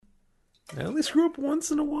I only screw up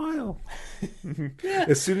once in a while. Yeah.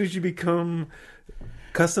 As soon as you become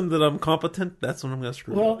accustomed that I'm competent, that's when I'm going to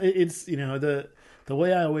screw Well, up. it's the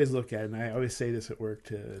way I always look at it, and I always say this at work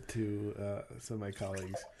to some of my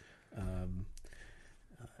colleagues, um,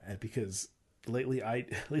 because lately I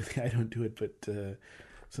don't do it, but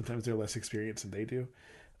sometimes they're less experienced than they do.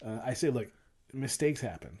 I say, look, mistakes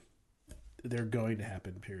happen; they're going to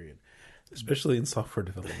happen. Period. Especially in software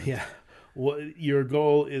development. Yeah. Well, your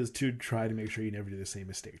goal is to try to make sure you never do the same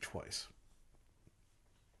mistake twice.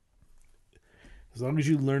 As long as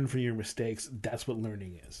you learn from your mistakes, that's what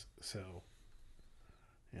learning is. So,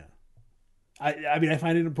 yeah. I mean, I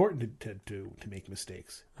find it important to make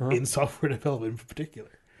mistakes in software development in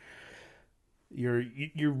particular.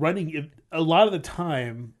 You're running a lot of the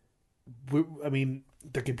time. I mean,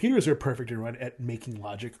 the computers are perfect at making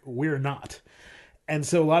logic. We're not, and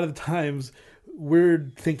so a lot of the times we're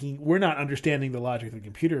not understanding the logic the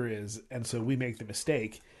computer is, and so we make the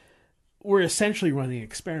mistake. We're essentially running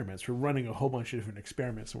experiments. We're running a whole bunch of different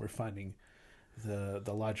experiments, and we're finding the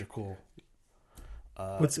logical.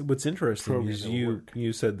 What's interesting program is that'll work.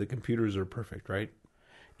 you said the computers are perfect, right?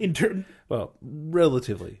 In turn, Well,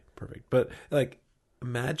 relatively perfect, but like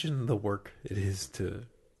imagine the work it is to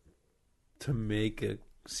make a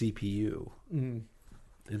CPU and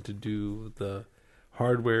to do the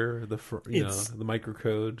hardware, the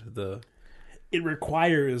microcode, it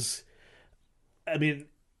requires. I mean,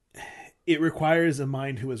 it requires a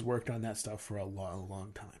mind who has worked on that stuff for a long,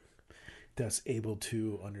 long time, that's able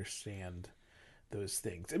to understand those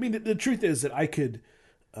things. I mean, the truth is that I could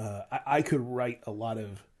write a lot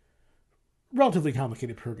of relatively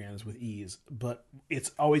complicated programs with ease, but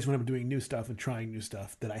it's always when I'm doing new stuff and trying new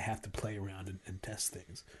stuff that I have to play around and test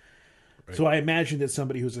things. Right. So I imagine that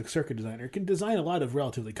somebody who's a circuit designer can design a lot of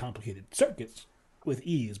relatively complicated circuits with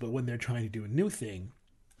ease, but when they're trying to do a new thing,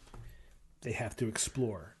 they have to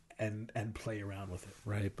explore and play around with it.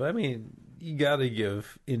 right? But I mean, you got to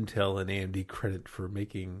give Intel and AMD credit for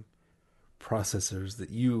making processors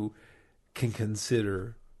that you can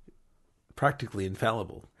consider practically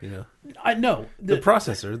infallible. I know The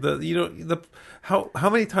processor, how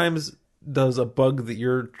many times does a bug that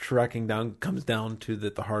you're tracking down comes down to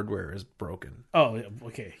that the hardware is broken? Oh,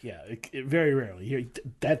 okay, yeah. Very rarely.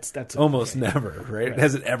 That's Almost okay. never, right? Right.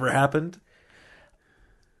 Has it ever happened?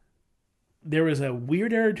 There was a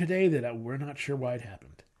weird error today that we're not sure why it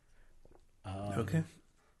happened. Okay.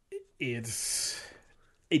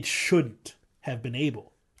 It shouldn't have been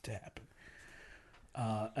able to happen.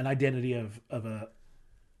 An identity of a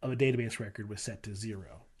database record was set to 0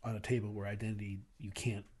 on a table where identity you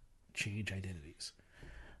can't change identities,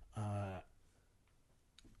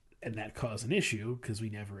 and that caused an issue because we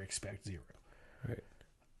never expect 0. Right.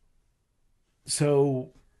 So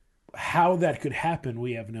how that could happen,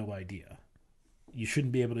 we have no idea. You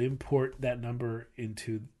shouldn't be able to import that number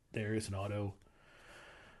into there as an auto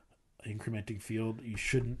incrementing field. You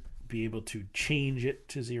shouldn't be able to change it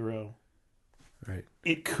to 0. Right.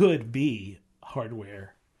 It could be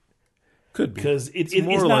hardware. Could be. Because it's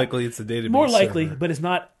more likely it's a database. More likely, server. but it's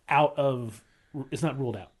not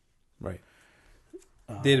ruled out. Right.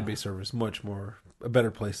 Database server is much more a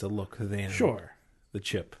better place to look than Sure. the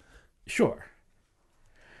chip. Sure.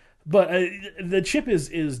 But the chip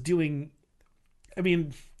is doing. I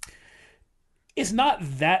mean, it's not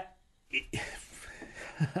that.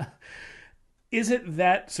 Is it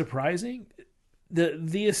that surprising?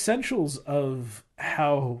 The essentials of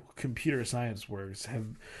how computer science works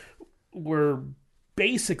were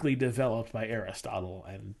basically developed by Aristotle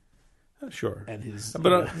and Sure. and his.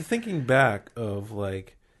 But thinking back of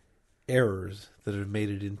like errors that have made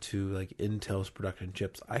it into like Intel's production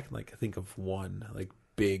chips, I can like think of one like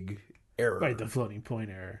big error. Right, the floating point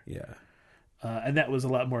error. Yeah. And that was a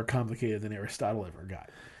lot more complicated than Aristotle ever got.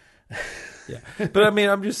 Yeah. But I mean,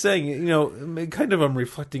 I'm just saying, kind of I'm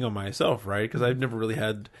reflecting on myself, right? Because I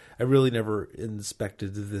really never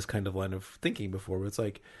inspected this kind of line of thinking before. But it's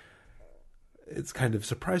like, it's kind of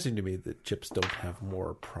surprising to me that chips don't have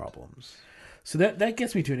more problems. So that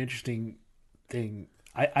gets me to an interesting thing.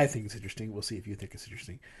 I think it's interesting. We'll see if you think it's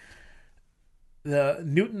interesting. The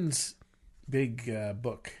Newton's big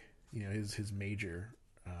book, his major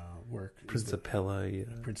work, Principia,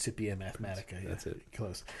 Principia Mathematica. That's it.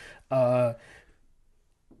 Close.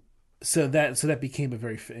 So that became a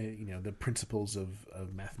very the principles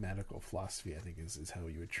of mathematical philosophy, I think is how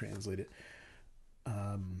you would translate it.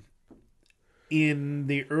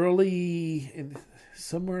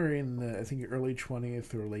 Somewhere in the I think early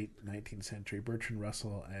 20th or late 19th century, Bertrand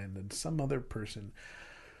Russell and then some other person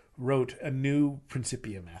wrote a new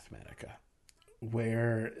Principia Mathematica,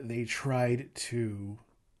 where they tried to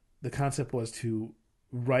the concept was to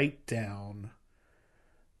write down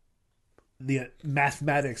the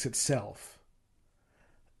mathematics itself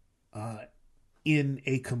in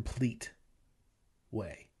a complete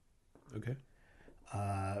way. Okay.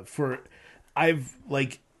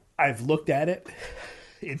 I've looked at it.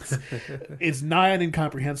 It's nigh on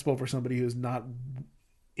incomprehensible for somebody who's not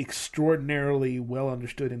extraordinarily well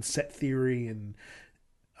understood in set theory and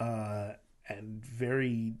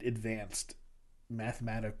very advanced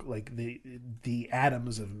mathematical, like the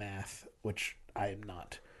atoms of math, which I am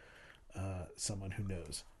not someone who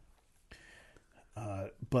knows.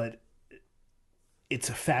 But it's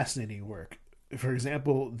a fascinating work. For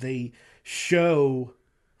example, they show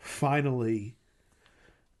finally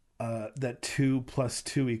that 2 +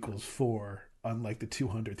 2 = 4 on like the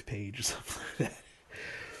 200th page or something like that.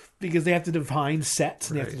 Because they have to define sets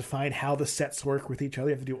and they have to define how the sets work with each other.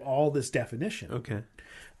 They have to do all this definition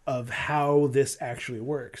of how this actually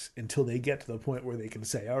works until they get to the point where they can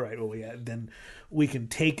say, all right, well, yeah, then we can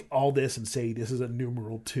take all this and say this is a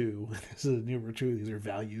numeral 2. This is a numeral 2. These are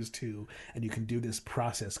values 2. And you can do this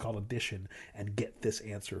process called addition and get this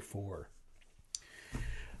answer 4.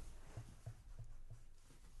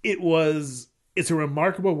 It's a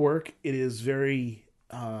remarkable work. It is very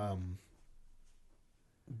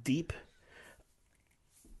deep.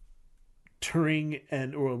 Turing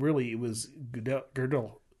it was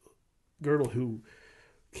Gödel who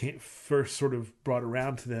first sort of brought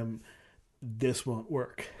around to them, this won't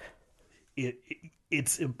work.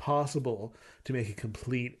 It's impossible to make a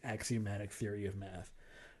complete axiomatic theory of math,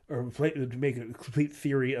 or to make a complete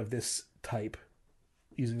theory of this type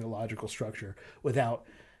using a logical structure without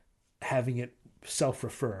having it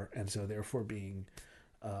self-refer, and so therefore being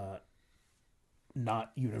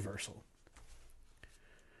not universal.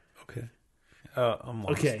 Okay. I'm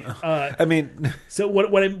lost. Okay. I mean, so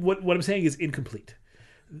what I'm saying is incomplete.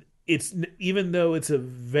 It's, even though it's a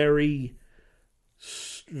very,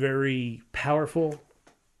 very powerful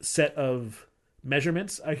set of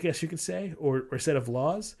measurements, I guess you could say, or set of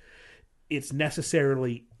laws, it's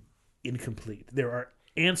necessarily incomplete. There are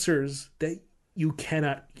answers that you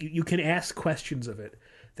cannot. You can ask questions of it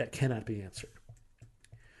that cannot be answered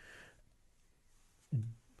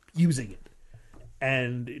using it,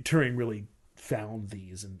 and Turing really found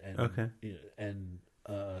these, and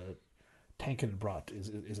Tankenbrot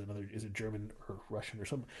is a German or Russian or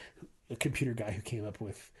a computer guy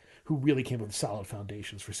who really came up with solid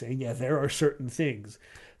foundations for saying, yeah, there are certain things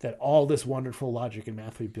that all this wonderful logic and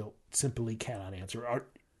math we built simply cannot answer, are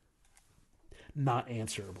not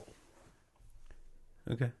answerable.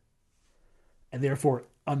 Okay. And therefore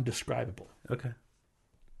undescribable. Okay.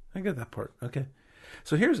 I get that part. Okay.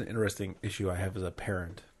 So here's an interesting issue I have as a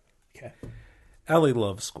parent. Okay. Allie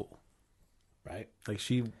loves school. Right. Like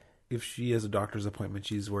if she has a doctor's appointment,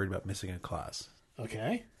 she's worried about missing a class.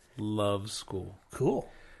 Okay. Loves school. Cool.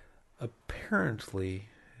 Apparently,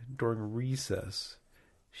 during recess,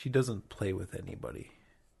 she doesn't play with anybody.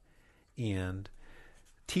 And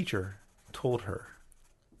teacher told her,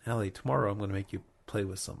 Allie, tomorrow I'm going to make you play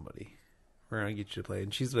with somebody. We're going to get you to play.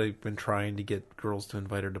 And she's been trying to get girls to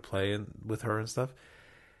invite her to play with her and stuff.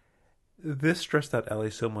 This stressed out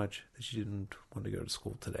Allie so much that she didn't want to go to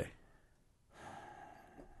school today.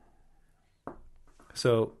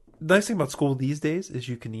 So the nice thing about school these days is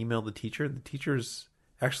you can email the teacher. The teachers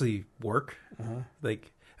actually work. Uh-huh.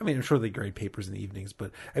 Like, I mean, I'm sure they grade papers in the evenings,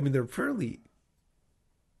 but I mean, they're fairly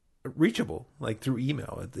reachable, like through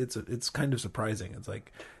email. It's kind of surprising. It's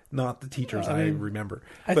like not the teachers I remember.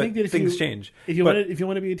 I think that things change. If you want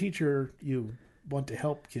to be a teacher, you want to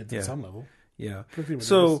help kids at some level. Yeah.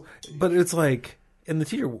 So, but it's like, and the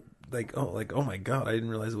teacher, oh my God, I didn't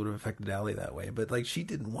realize it would have affected Allie that way. But like, she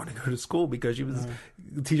didn't want to go to school because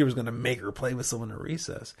the teacher was going to make her play with someone at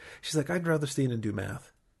recess. She's like, I'd rather stay in and do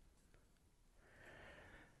math.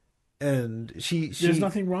 And there's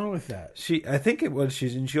nothing wrong with that. I think it was,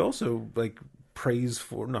 and she also like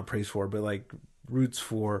but like roots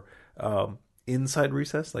for inside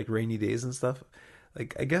recess, like rainy days and stuff.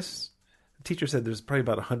 Like, I guess the teacher said there's probably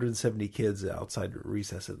about 170 kids outside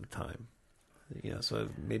recess at the time. You know, so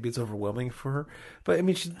maybe it's overwhelming for her. But I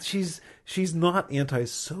mean, she's not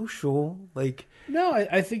antisocial. Like, no,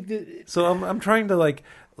 I think that. So I'm trying to like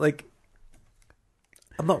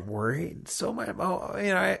I'm not worried so much.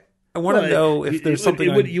 I want to know if there's something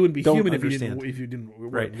you wouldn't be don't human understand. if you didn't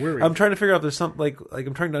right. worry. I'm trying to figure out if there's something like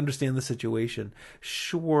I'm trying to understand the situation.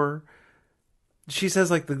 Sure, she says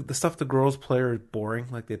like the stuff the girls play are boring.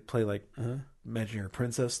 Like they play like Imagineer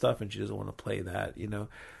Princess stuff, and she doesn't want to play that. You know,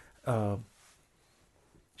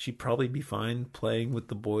 she'd probably be fine playing with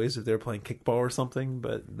the boys if they're playing kickball or something,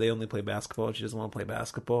 but they only play basketball and she doesn't want to play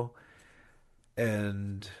basketball.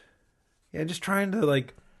 And yeah, just trying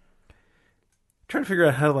to figure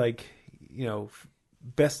out how to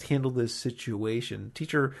best handle this situation.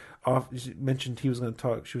 Teacher mentioned she was going to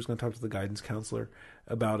talk to the guidance counselor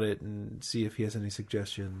about it and see if he has any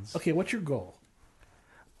suggestions. Okay, what's your goal?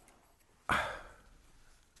 I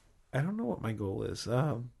don't know what my goal is.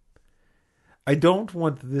 I don't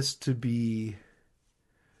want this to be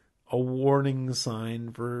a warning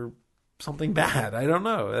sign for something bad. I don't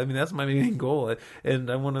know. I mean, that's my main goal,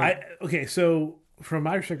 and I want to. Okay, so from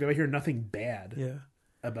my perspective, I hear nothing bad. Yeah.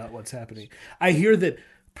 About what's happening. I hear that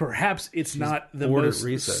perhaps it's not the most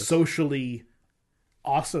socially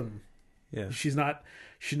awesome. Yeah. She's not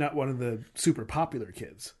one of the super popular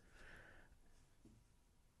kids.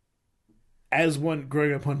 As one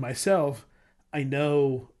growing up on myself, I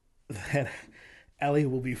know that Ellie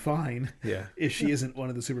will be fine if she isn't one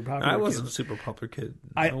of the super popular kids. I wasn't a super popular kid.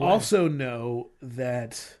 I also know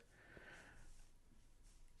that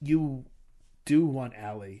you do want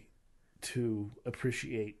Allie to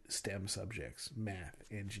appreciate STEM subjects, math,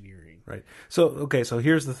 engineering. Right. So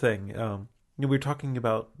here's the thing. We're talking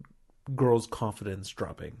about girls' confidence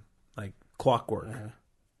dropping, like clockwork,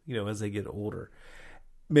 as they get older.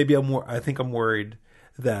 Maybe I think I'm worried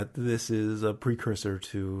that this is a precursor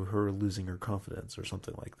to her losing her confidence or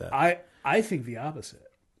something like that. I think the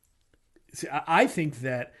opposite. See, I think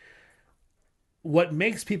that what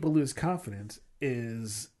makes people lose confidence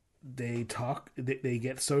is they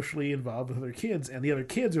get socially involved with other kids, and the other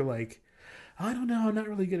kids are like, I don't know, I'm not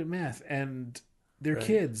really good at math. And they're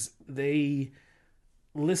kids. They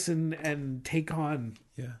listen and take on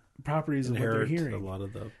properties of what they're hearing. A lot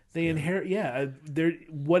of them. They inherit,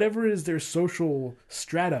 whatever is their social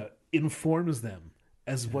strata informs them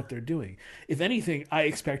as what they're doing. If anything, I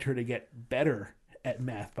expect her to get better at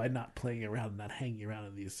math by not playing around and not hanging around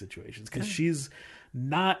in these situations, because she's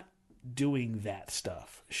not doing that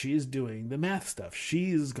stuff. She's doing the math stuff.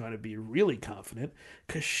 She's going to be really confident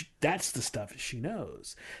because that's the stuff she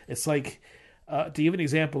knows. It's like, to give an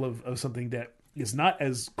example of something that is not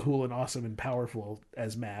as cool and awesome and powerful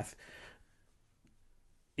as math.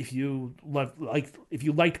 If you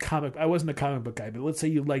liked comic, I wasn't a comic book guy, but let's say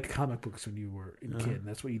you liked comic books when you were a kid, and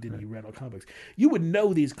that's what you did. You read all comic books. You would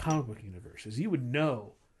know these comic book universes. You would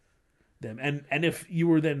know them, and if you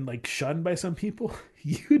were then shunned by some people,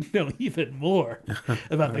 you'd know even more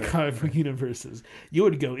about the comic book universes. You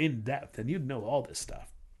would go in depth, and you'd know all this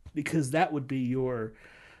stuff, because that would be your.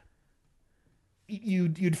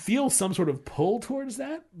 You'd feel some sort of pull towards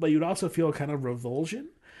that, but you'd also feel a kind of revulsion,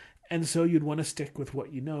 and so you'd want to stick with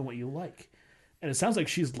what you know and what you like. And it sounds like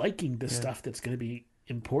she's liking the stuff that's going to be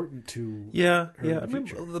important to her in the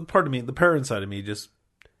future. I mean, the parent side of me just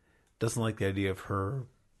doesn't like the idea of her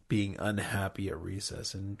being unhappy at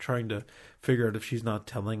recess and trying to figure out if she's not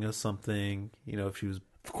telling us something. If she was,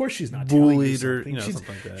 of course, she's not bullied telling you or something.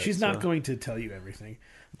 Something like that. She's not going to tell you everything.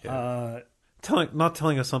 Yeah. Not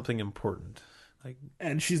telling us something important.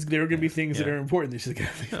 And there are going to be things that are important that she's going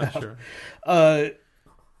to think about. Sure.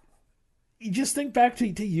 You just think back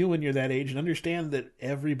to you when you're that age and understand that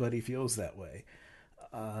everybody feels that way.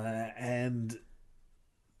 And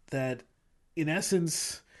that, in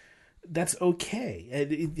essence, that's okay.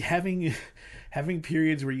 And having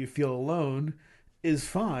periods where you feel alone is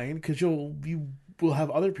fine, because you will have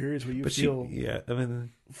other periods where you feel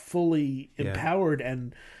fully empowered,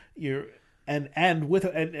 and you're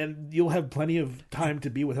and you'll have plenty of time to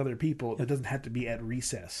be with other people. It doesn't have to be at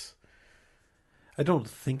recess. I don't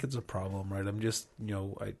think it's a problem, right? I'm just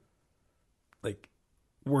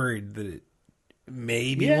worried that it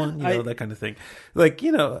may be one, that kind of thing.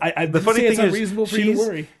 The funny thing is, unreasonable for you to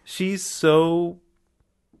worry. She's so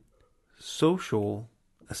social,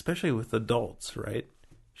 especially with adults, right?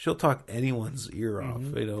 She'll talk anyone's ear off,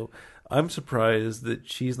 I'm surprised that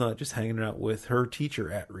she's not just hanging out with her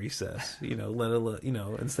teacher at recess,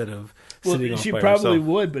 instead of sitting off she by probably herself.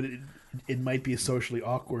 would, but it might be socially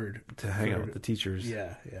awkward to hang out with the teachers.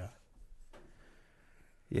 Yeah.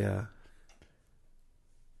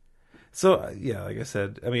 So, like I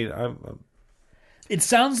said, I mean, I'm it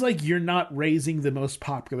sounds like you're not raising the most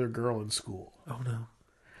popular girl in school. Oh, no.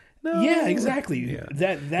 Yeah, exactly. Yeah.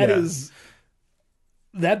 That is...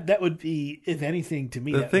 That would be, if anything, to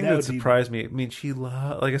me. The thing that surprised me, I mean,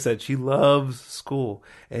 like I said, she loves school,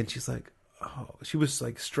 and she's like, she was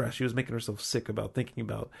stressed. She was making herself sick about thinking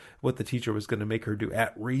about what the teacher was going to make her do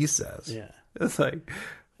at recess. Yeah, it's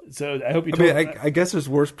so I hope you. I guess there's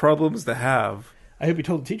worse problems to have. I hope you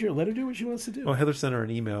told the teacher, let her do what she wants to do. Well, Heather sent her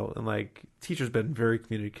an email, and like teacher's been very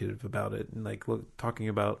communicative about it, and like talking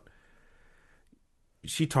about.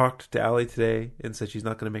 She talked to Allie today and said she's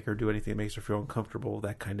not going to make her do anything that makes her feel uncomfortable,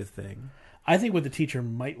 that kind of thing. I think what the teacher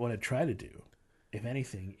might want to try to do, if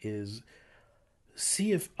anything, is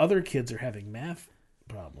see if other kids are having math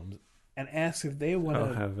problems and ask if they want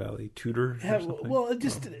to have Allie tutor.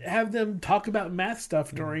 Just have them talk about math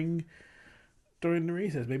stuff during the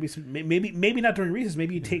recess. Maybe not during recess.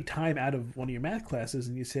 Maybe you take time out of one of your math classes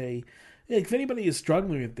and you say, hey, if anybody is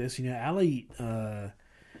struggling with this,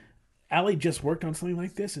 Allie just worked on something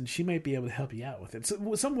like this, and she might be able to help you out with it.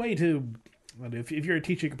 So some way to, if you're a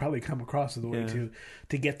teacher, you could probably come across with a way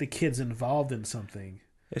to get the kids involved in something.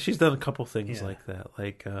 Yeah, she's done a couple things like that.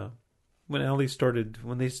 Like when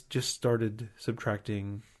they just started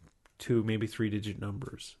subtracting 2, maybe 3-digit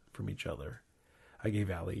numbers from each other, I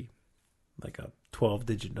gave Allie like a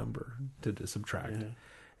 12-digit number to subtract. Yeah.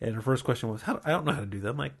 And her first question was, I don't know how to do that.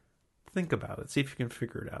 I'm like, think about it. See if you can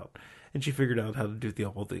figure it out. And she figured out how to do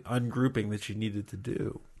all the ungrouping that she needed to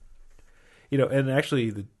do. And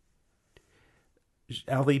actually,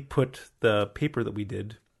 Allie put the paper that we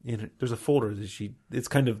did in. There's a folder that it's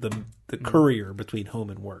kind of the courier between home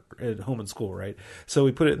and work, home and school, right? So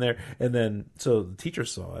we put it in there, and then so the teacher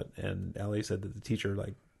saw it, and Allie said that the teacher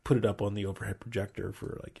put it up on the overhead projector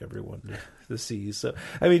for everyone to see. So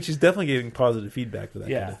I mean, she's definitely giving positive feedback for that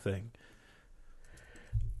kind of thing.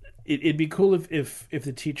 It'd be cool if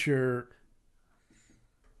the teacher.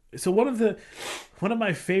 So one of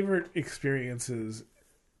my favorite experiences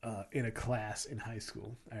in a class in high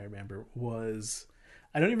school, I remember, was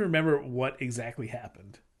I don't even remember what exactly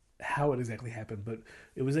happened, how it exactly happened, but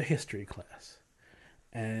it was a history class,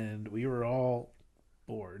 and we were all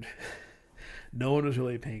bored. No one was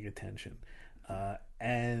really paying attention,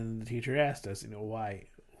 and the teacher asked us, why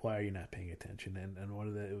are you not paying attention? And one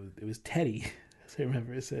of it was Teddy. I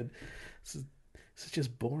remember it said, "This is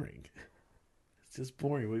just boring. It's just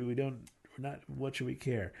boring. We're not. What should we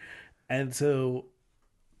care?" And so,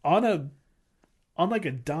 on a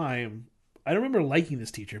dime, I don't remember liking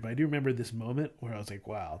this teacher, but I do remember this moment where I was like,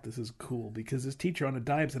 "Wow, this is cool." Because this teacher on a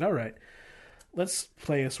dime said, "All right, let's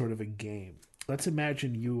play a sort of a game. Let's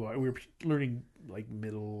imagine we're learning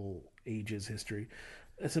Middle Ages history.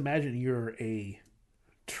 Let's imagine you're a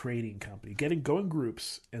trading company. Go in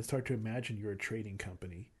groups and start to imagine you're a trading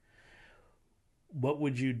company. What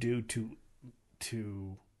would you do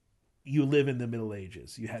to you live in the Middle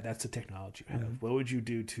Ages? That's the technology you have. Mm-hmm. What would you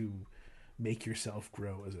do to make yourself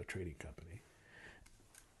grow as a trading company?"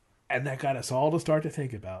 And that got us all to start to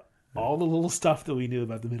think about all the little stuff that we knew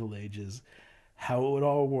about the Middle Ages, how it would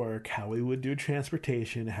all work, how we would do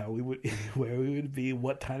transportation, how we would, where we would be,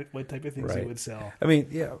 what type of things we would sell. I mean,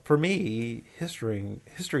 yeah, for me, history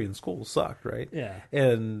in school sucked, right? Yeah.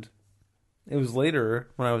 And it was later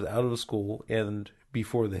when I was out of school and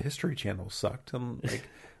before the History Channel sucked. I'm like,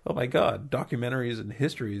 oh my God, documentaries and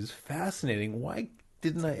history is fascinating. Why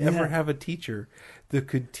didn't I ever have a teacher that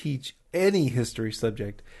could teach any history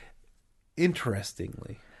subject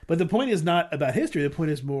interestingly? But the point is not about history. The point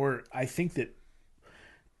is more, I think that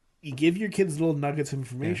you give your kids little nuggets of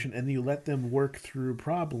information and you let them work through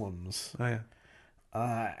problems. Oh,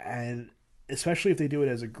 yeah. And especially if they do it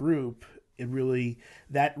as a group,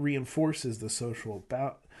 that reinforces the social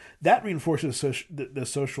the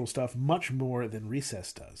social stuff much more than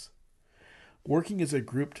recess does. Working as a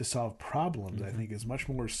group to solve problems, I think, is much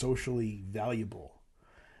more socially valuable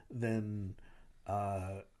than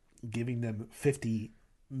giving them 50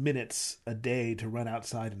 minutes a day to run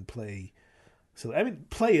outside and play. So, I mean,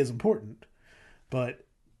 play is important, but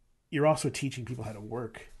you're also teaching people how to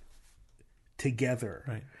work together,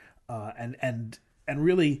 right? And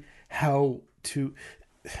really how to.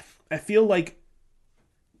 I feel like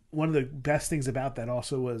one of the best things about that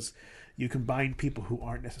also was you combine people who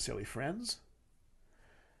aren't necessarily friends,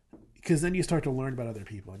 because then you start to learn about other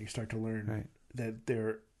people, and you start to learn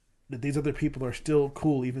that these other people are still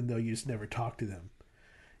cool, even though you just never talk to them.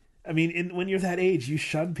 I mean, when you're that age, you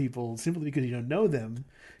shun people simply because you don't know them,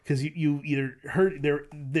 because you either heard there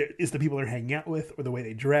is the people they're hanging out with or the way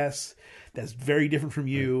they dress that's very different from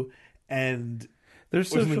you, and there's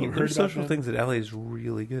social things that Allie is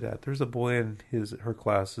really good at. There's a boy in her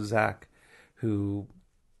class, Zach, who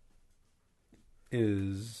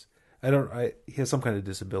is he has some kind of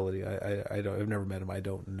disability. I've never met him. I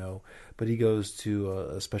don't know, but he goes to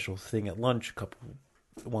a special thing at lunch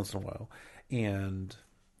once in a while, and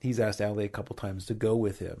he's asked Allie a couple times to go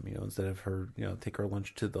with him, instead of her, take her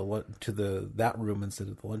lunch to that room instead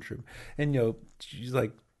of the lunchroom. And she's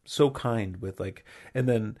so kind with and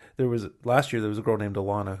then last year there was a girl named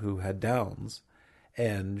Alana who had Downs,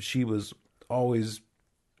 and she was always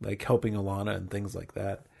like helping Alana and things like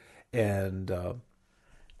that. And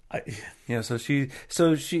I, so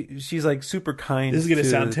she's like super kind. This is gonna to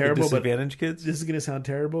sound terrible, the but disadvantaged kids. this is going to sound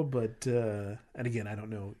terrible, but and again, I don't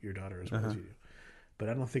know your daughter as well as you do, but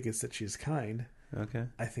I don't think it's that she's kind. Okay,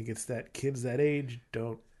 I think it's that kids that age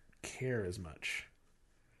don't care as much.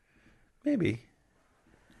 maybe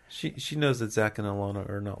she knows that Zach and Alana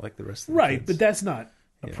are not like the rest of the Right, kids. but that's not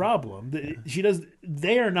a problem. She does.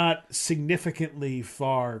 They are not significantly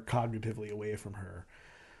far cognitively away from her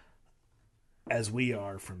as we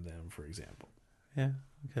are from them, for example, yeah,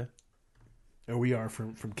 okay. or we are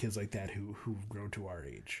from kids like that who've grown to our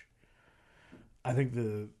age. I think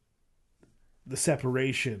the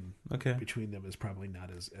separation Okay. between them is probably not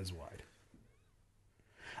as wide.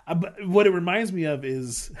 But what it reminds me of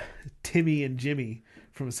is Timmy and Jimmy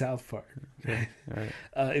from South Park. Okay. All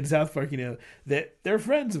right. In South Park, that they're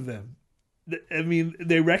friends of them. I mean,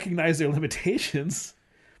 they recognize their limitations,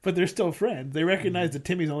 but they're still friends. They recognize that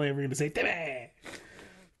Timmy's only ever going to say Timmy,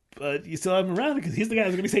 but you still have him around because he's the guy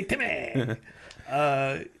who's going to say Timmy.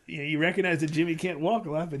 You recognize that Jimmy can't walk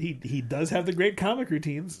a lot, but he does have the great comic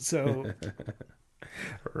routines. So,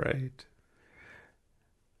 Right.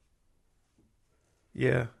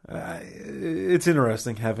 Yeah, it's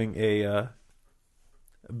interesting having a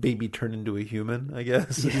baby turn into a human. I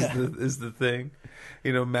guess Yeah. is the thing.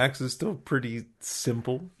 Max is still pretty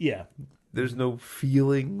simple. yeah, There's no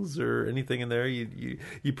feelings or anything in there. You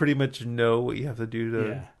pretty much know what you have to do to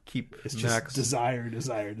Yeah. keep it's just Max. desire.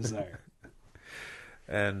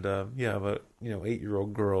 And but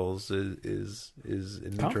 8-year-old girls is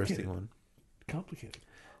an Complicated. interesting one. Complicated.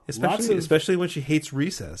 Especially when she hates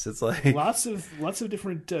recess. It's like Lots of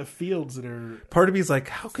different fields that are. part of me is like,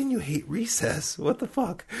 how can you hate recess? What the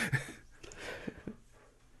fuck?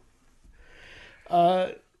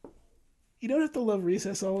 You don't have to love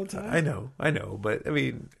recess all the time. I know, but I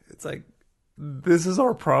mean, it's like this is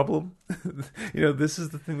our problem. This is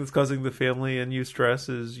the thing that's causing the family and you stress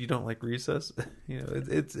is you don't like recess.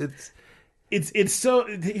 It's so.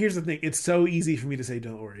 Here's the thing. It's so easy for me to say,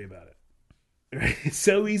 don't worry about it. Right? It's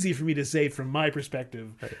so easy for me to say, from my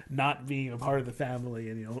perspective, Right. not being a part of the family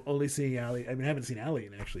and only seeing Allie. I mean, I haven't seen Allie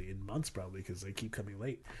in months probably because they keep coming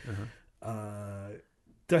late. To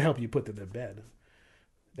help you put them to bed.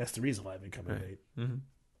 That's the reason why I've been coming Right. late. Mm-hmm.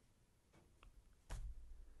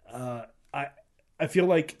 I feel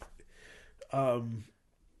like, I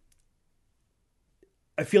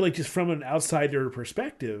feel like just from an outsider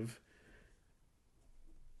perspective,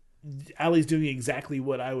 Allie's doing exactly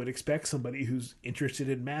what I would expect somebody who's interested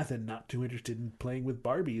in math and not too interested in playing with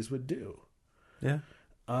Barbies would do. Yeah.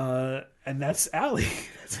 And that's Allie.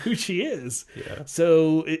 That's who she is. Yeah.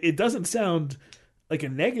 So it doesn't sound like a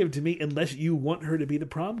negative to me unless you want her to be the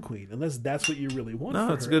prom queen, unless that's what you really want No,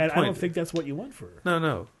 for it's a her. good And I point. don't think that's what you want for her.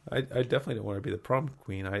 No. I definitely don't want her to be the prom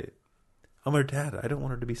queen. I'm her dad. I don't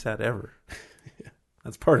want her to be sad ever.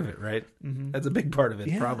 That's part of it, right? Mm-hmm. That's a big part of it,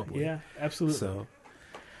 Yeah, probably. Yeah, absolutely. So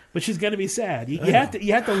But she's going to be sad. You have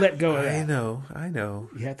to let go of that. I know.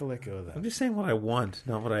 You have to let go of that. I'm just saying what I want,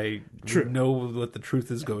 not what I True. know what the truth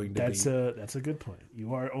is going to That's be. that's a good point.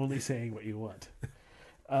 You are only saying what you want.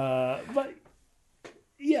 But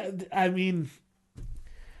yeah, I mean,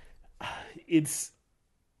 it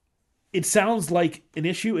sounds like an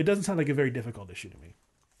issue. It doesn't sound like a very difficult issue to me.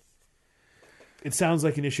 It sounds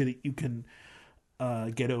like an issue that you can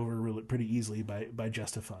get over really pretty easily by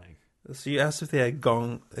justifying. So you asked if they had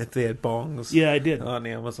bongs. Yeah, I did. On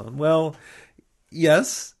Amazon. Well,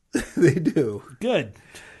 yes, they do. Good.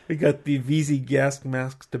 We got the VZ gas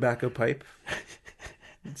mask tobacco pipe.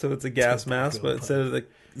 So it's a gas mask, but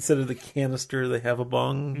instead of the canister, they have a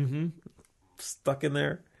bong stuck in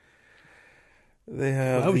there. They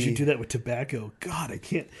have. Why would you do that with tobacco? God, I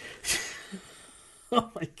can't. Oh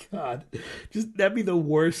my God, that'd be the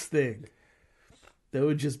worst thing. That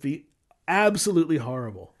would just be absolutely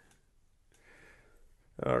horrible.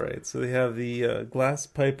 All right, so they have the glass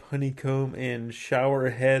pipe honeycomb and shower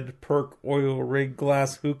head perk oil rig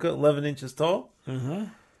glass hookah, 11 inches tall. You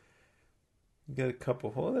Got a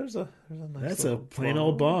couple. Oh, there's a nice. That's a little plain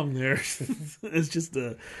old bong there. It's just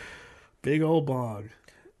a big old bong.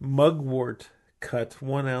 Mugwort cut,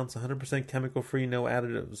 1 ounce, 100% chemical free, no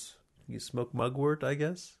additives. You smoke mugwort, I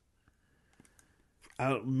guess.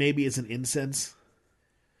 Maybe it's an incense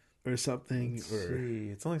or something. Let's see,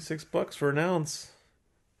 it's only $6 for an ounce.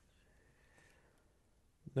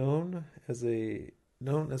 Known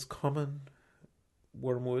as common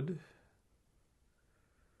wormwood.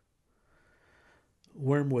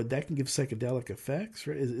 Wormwood, that can give psychedelic effects,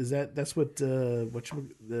 right? Is that's what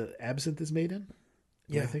the absinthe is made in?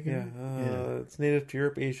 Yeah, thinking yeah. right? It's native to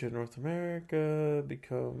Europe, Asia, North America.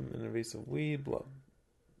 Become an invasive weed. Blah.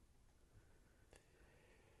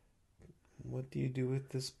 What do you do with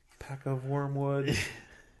this pack of wormwood?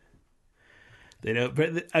 They don't.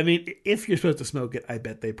 But I mean, if you're supposed to smoke it, I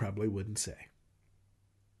bet they probably wouldn't say.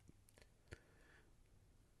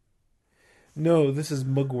 No, this is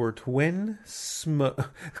mugwort. When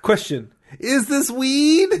Question: Is this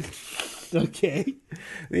weed? Okay.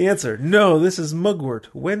 The answer: No, this is mugwort.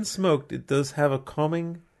 When smoked, it does have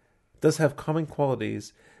calming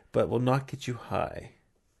qualities, but will not get you high.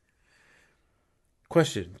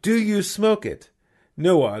 Question: Do you smoke it?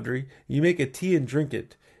 No, Audrey. You make a tea and drink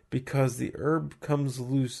it. Because the herb comes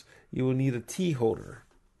loose, you will need a tea holder.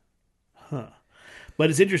 Huh. But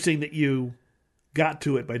it's interesting that you got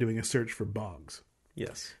to it by doing a search for bongs.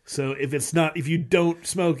 Yes. So if you don't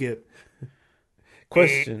smoke it.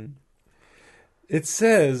 Question. It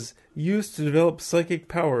says used to develop psychic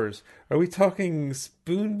powers. Are we talking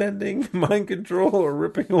spoon bending, mind control, or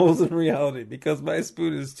ripping holes in reality? Because my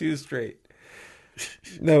spoon is too straight.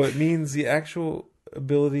 No, it means the actual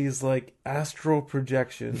abilities like astral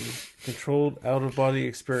projection, controlled out-of-body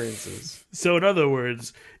experiences. So in other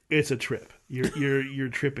words, it's a trip. You're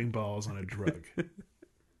tripping balls on a drug.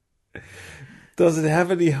 Does it have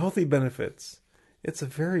any healthy benefits? It's a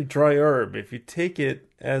very dry herb. If you take it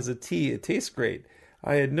as a tea, it tastes great.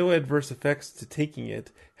 I had no adverse effects to taking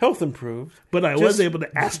it. Health improved. But I was able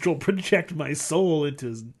to astral project my soul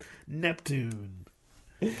into Neptune.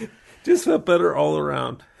 Just felt better all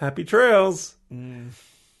around. Happy trails.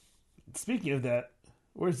 Speaking of that,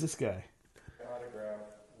 where's this guy? Autograph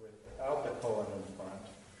without the colon in front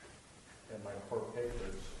in my court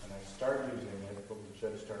papers, and I start using it, but the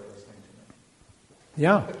judge started listening to me.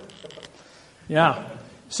 Yeah. Yeah.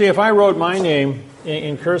 See, if I wrote my name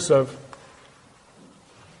in cursive,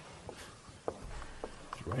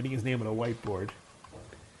 He's writing his name on a whiteboard.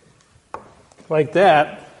 like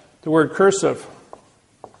that, the word cursive,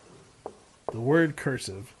 The word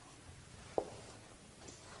cursive.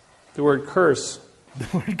 the word curse,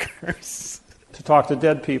 The word curse. to talk to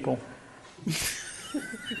dead people.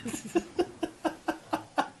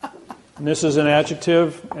 And this is an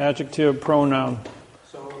adjective pronoun.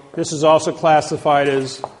 This is also classified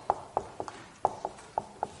as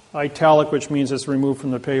italic, which means it's removed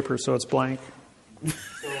from the paper, so it's blank. So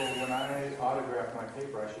when I autograph my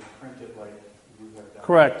paper, I should print it like you have done.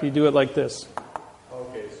 Correct. You do it like this.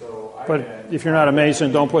 Okay, so I But can... if you're not a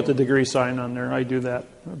Mason, don't put the degree sign on there. I do that.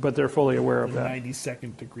 But they're fully aware of The that.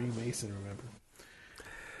 92nd degree Mason, remember?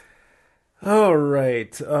 All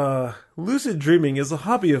right. Lucid dreaming is a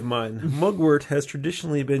hobby of mine. Mugwort has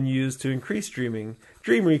traditionally been used to increase dreaming,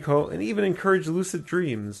 dream recall, and even encourage lucid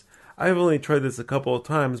dreams. I've only tried this a couple of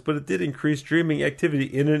times, but it did increase dreaming activity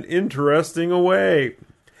in an interesting way.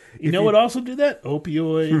 You know what also did that?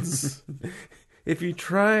 Opioids. If you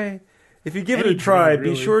give it Any a try, drug,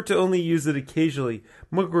 really. be sure to only use it occasionally.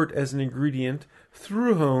 Mugwort as an ingredient,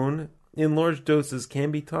 thruhone in large doses can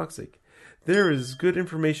be toxic. There is good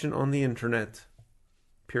information on the internet.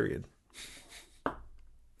 Period.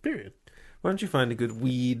 Period. Why don't you find a good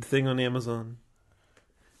weed thing on Amazon?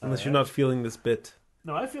 Unless you're not feeling this bit.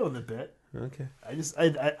 No, I feel in the bit. Okay.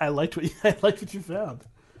 I liked what you found.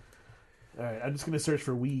 All right, I'm just gonna search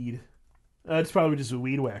for weed. It's probably just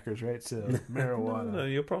weed whackers, right? So marijuana, No,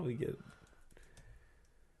 you'll probably get it.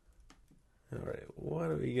 All right, what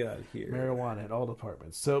do we got here? marijuana in all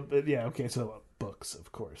departments. So, but yeah, okay. So books,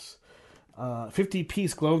 of course.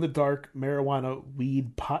 50-piece glow-in-the-dark marijuana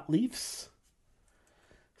weed pot leaves.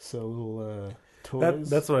 So little toys.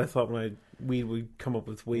 That's what I thought when weed would come up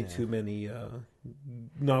with way too many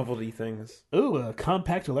novelty things. Ooh, a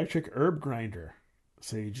compact electric herb grinder.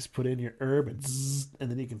 So you just put in your herb and zzz, and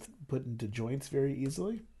then you can put it into joints very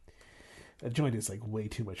easily. A joint is like way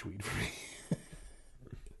too much weed for me.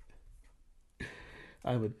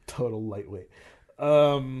 I'm a total lightweight.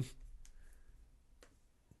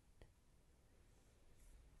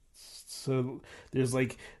 So there's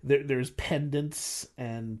like there's pendants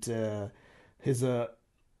and his a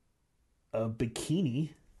bikini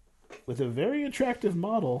with a very attractive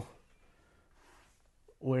model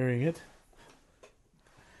wearing it.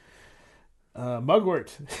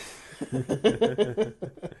 Mugwort.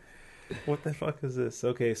 What the fuck is this?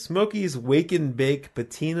 Okay, Smokey's Wake and Bake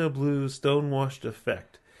Patina Blue Stonewashed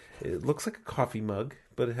Effect. It looks like a coffee mug,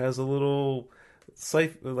 but it has a little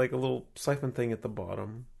siphon thing at the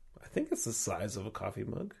bottom. I think it's the size of a coffee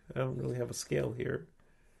mug. I don't really have a scale here.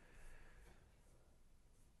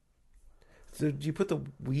 So do you put the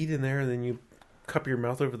weed in there and then you cup your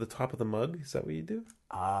mouth over the top of the mug? Is that what you do?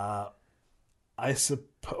 I I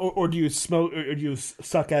suppose, or do you smoke, or do you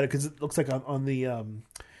suck at it? Because it looks like on the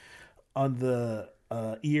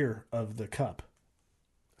ear of the cup.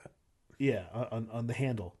 Yeah, on the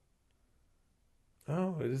handle.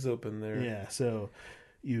 Oh, it is open there. Yeah, so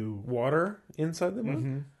you Water inside the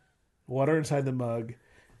mug? water inside the mug,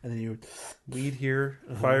 and then you Weed here,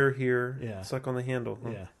 fire here, Yeah. suck on the handle. Huh?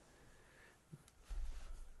 yeah.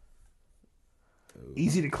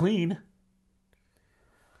 Easy to clean.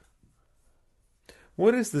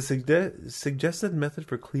 What is the suggested method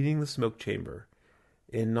for cleaning the smoke chamber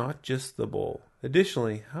and not just the bowl?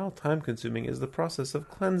 Additionally, how time-consuming is the process of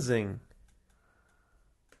cleansing?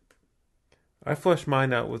 I flush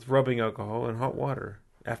mine out with rubbing alcohol and hot water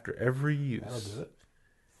after every use. That'll do it.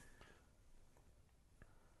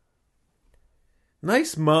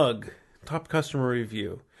 Nice mug. Top customer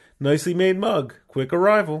review. Nicely made mug. Quick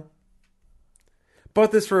arrival.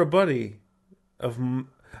 Bought this for a buddy of.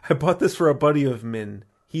 I bought this for a buddy of Min.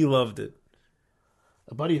 He loved it.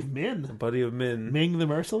 A buddy of A Min. buddy of Min. Ming the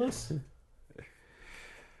Merciless?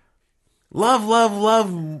 Love, love,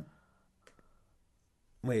 love.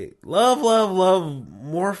 Wait. Love, love, love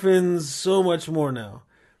morphins so much more now.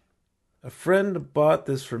 A friend bought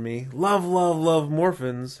this for me. Love, love, love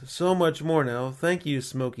morphins so much more now. Thank you,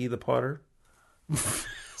 Smokey the Potter.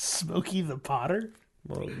 Smokey the Potter?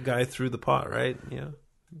 Well, the guy threw the pot, right? Yeah.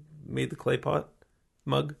 Made the clay pot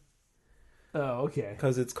mug. Oh, okay.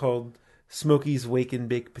 Because it's called Smokey's Wake and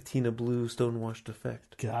Bake Patina Blue Stonewashed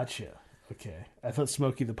Effect. Gotcha. Okay. I thought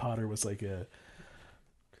Smokey the Potter was like a...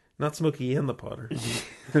 Not Smokey and the Potter.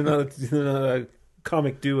 they're not a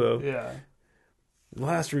comic duo. Yeah.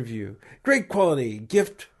 Last review. Great quality.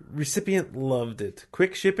 Gift recipient loved it.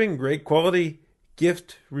 Quick shipping. Great quality.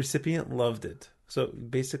 Gift recipient loved it. So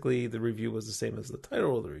basically the review was the same as the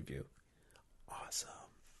title of the review. Awesome.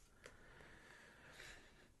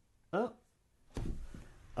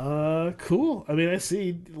 Cool. I mean, I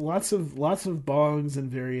see lots of bongs and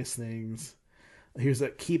various things. Here's a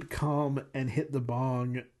keep calm and hit the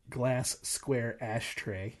bong glass square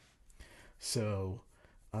ashtray. So,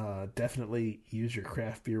 definitely use your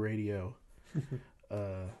craft beer radio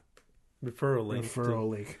Referral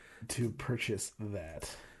link. to purchase that.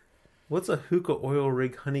 What's a hookah oil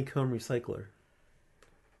rig honeycomb recycler?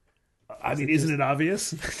 I mean, isn't it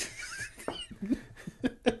obvious?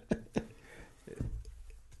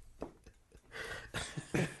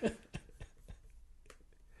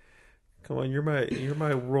 Come on, you're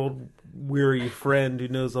my world weary friend who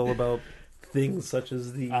knows all about things such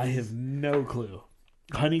as these. I have no clue.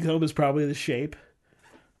 Honeycomb is probably the shape.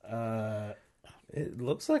 It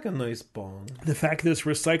looks like a nice bong. The fact that it's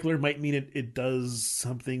recycler might mean it does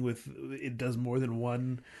something with it does more than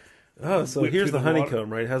one. Oh, so Whip here's through the the water.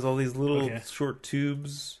 honeycomb, right? It has all these little Okay. short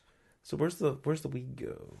tubes. So where's the weed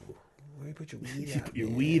go? Where do you put your weed You out, put your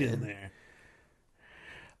man? weed in there.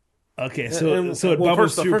 Okay, And- so and- it well,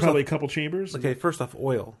 bubbles first through off- probably a couple chambers. Okay, first off,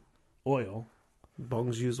 oil. Oil.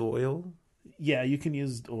 Bongs use oil Yeah, you can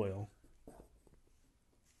use oil.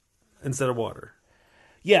 instead of water.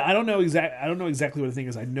 Yeah, I don't know exactly what the thing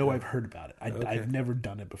is. I know I've heard about it. Okay. I've never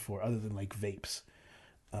done it before, other than like vapes.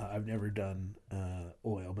 I've never done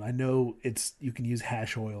oil, but I know you can use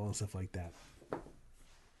hash oil and stuff like that.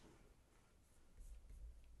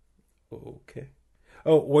 Okay.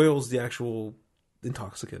 Oh, oil's the actual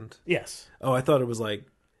intoxicant. Yes. Oh, I thought it was like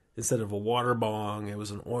instead of a water bong, it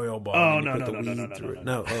was an oil bong. Oh, and you no, put no, the no, no, weed no, through no, it.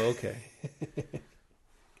 no. No. Oh, okay.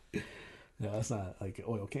 No, that's not like an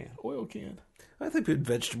oil can. Oil can. I think you put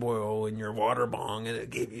vegetable oil in your water bong, and it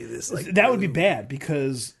gave you this like That would be bad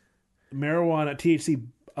because marijuana THC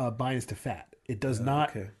binds to fat. It does not.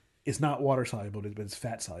 okay. It's not water soluble, but it's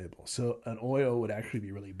fat soluble. So an oil would actually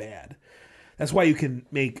be really bad. That's why you can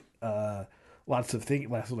make lots of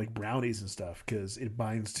like brownies and stuff, because it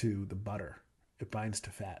binds to the butter. It binds to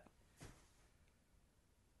fat.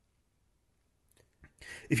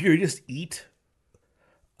 If you just eat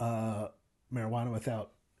marijuana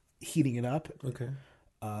without heating it up, Okay.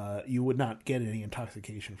 you would not get any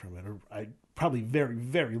intoxication from it, or probably very,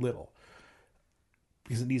 very little,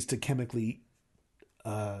 because it needs to chemically.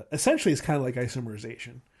 Essentially, it's kind of like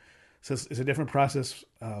isomerization. So it's a different process,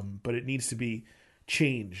 but it needs to be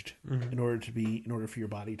changed in order for your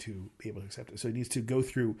body to be able to accept it. So it needs to go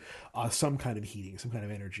through some kind of heating, some kind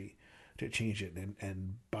of energy to change it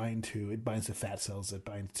and binds to fat cells. It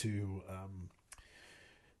binds to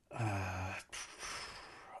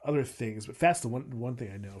other things, but fat's the one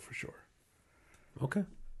thing I know for sure. Okay.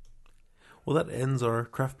 Well, that ends our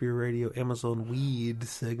Craft Beer Radio Amazon weed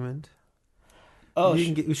segment. Oh,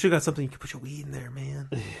 you should have got something you can put your weed in there, man.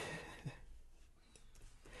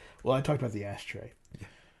 well, I talked about the ashtray.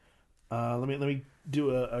 Let me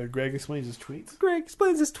do a Greg explains his tweets. Greg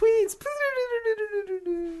explains his tweets.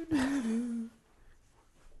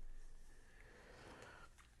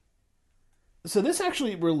 So this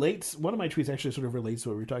actually relates. One of my tweets actually sort of relates to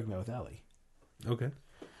what we were talking about with Allie. Okay.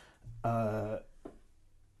 I'm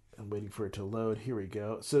waiting for it to load. Here we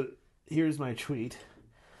go. So here's my tweet.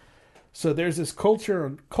 So there's this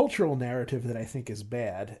cultural narrative that I think is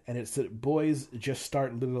bad, and it's that boys just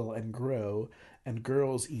start little and grow, and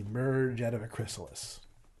girls emerge out of a chrysalis.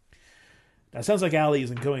 Now, it sounds like Allie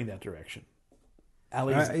isn't going that direction.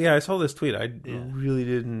 I saw this tweet. I really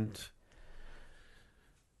didn't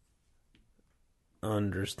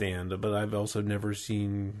understand, but I've also never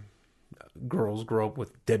seen girls grow up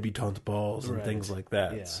with debutante balls and things like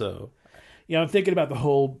that. Yeah. So, I'm thinking about the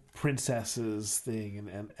whole princesses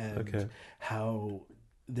thing and how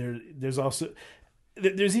there's also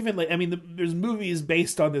there's even like there's movies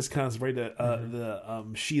based on this concept, right? The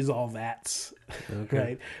She's All That's,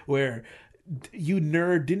 right? Where you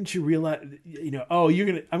nerd, didn't you realize?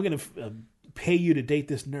 I'm gonna pay you to date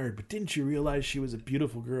this nerd, but didn't you realize she was a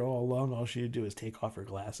beautiful girl all along? All she had to do is take off her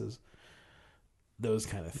glasses. Those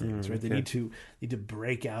kind of things, right? They need to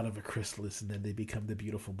break out of a chrysalis, and then they become the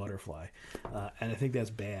beautiful butterfly. And I think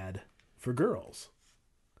that's bad for girls.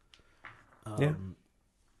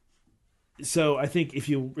 So I think if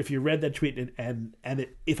you read that tweet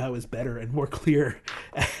if I was better and more clear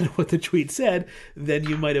at what the tweet said, then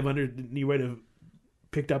you might have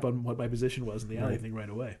picked up on what my position was in the Allie thing right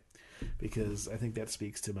away, because I think that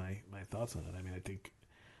speaks to my thoughts on it. I mean, I think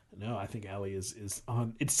Allie is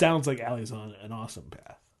on. It sounds like Allie's on an awesome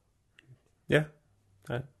path. Yeah,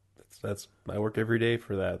 that's I work every day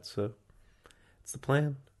for that, so it's the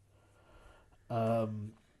plan.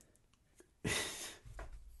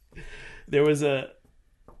 There was I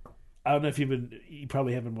don't know if you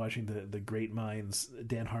probably have been watching the Great Minds.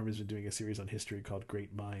 Dan Harmon's been doing a series on history called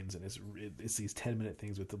Great Minds, and it's these 10-minute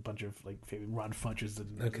things with a bunch of like Ron Funches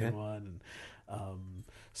in one, and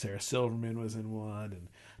Sarah Silverman was in one, and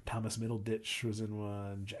Thomas Middleditch was in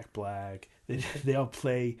one, Jack Black. They all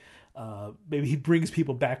play. Maybe he brings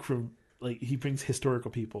people back from he brings historical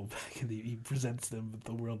people back, and he presents them with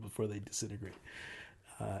the world before they disintegrate.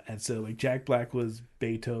 And so like Jack Black was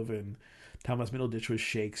Beethoven, Thomas Middleditch was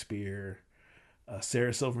Shakespeare,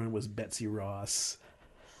 Sarah Silverman was Betsy Ross,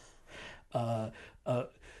 Ron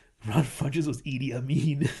Funches was Idi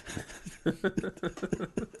Amin.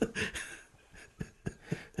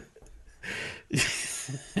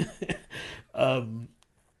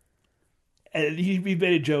 And he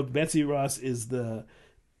made a joke. Betsy Ross is I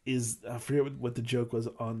forget what the joke was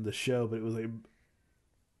on the show, but it was like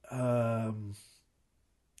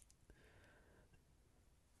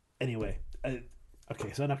anyway.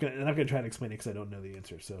 Okay, so I'm not gonna try to explain it because I don't know the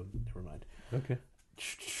answer. So never mind. Okay.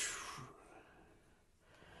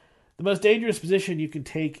 The most dangerous position you can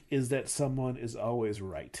take is that someone is always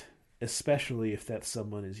right, especially if that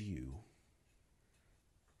someone is you.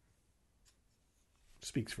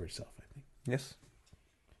 Speaks for itself, I think. Yes.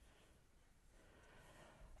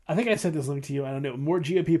 I think I sent this link to you. I don't know. More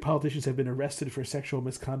GOP politicians have been arrested for sexual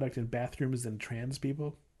misconduct in bathrooms than trans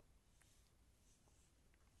people.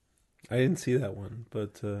 I didn't see that one,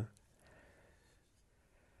 but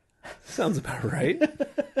sounds about right.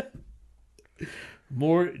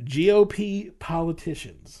 More GOP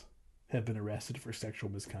politicians have been arrested for sexual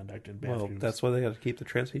misconduct in bathrooms. Well, that's why they got to keep the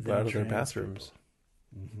trans people out of their bathrooms.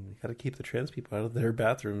 Mm-hmm. They got to keep the trans people out of their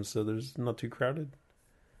bathrooms so there's not too crowded.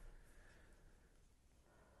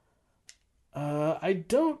 I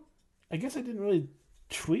guess I didn't really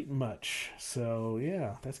tweet much. So,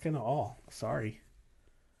 yeah, that's kind of all. Sorry.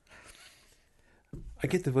 I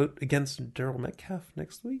get to vote against Daryl Metcalf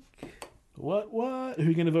next week. What? Who are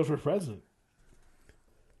you going to vote for president?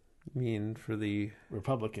 I mean, for the...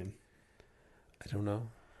 Republican. I don't know.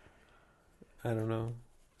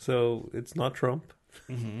 So, it's not Trump.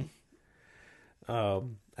 Mm-hmm.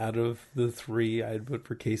 Out of the three, I'd vote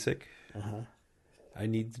for Kasich. Uh-huh. I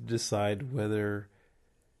need to decide whether...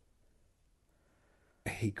 I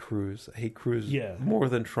hate Cruz. More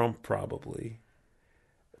than Trump, probably.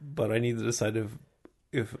 But I need to decide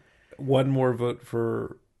if one more vote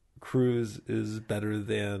for Cruz is better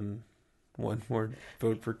than one more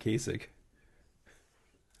vote for Kasich.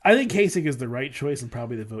 I think Kasich is the right choice and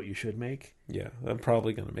probably the vote you should make. Yeah, I'm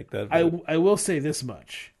probably going to make that vote. I will say this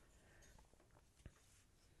much.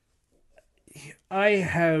 I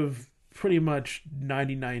have pretty much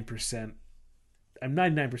 99%... I'm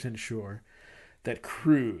 99% sure that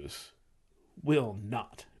Cruz will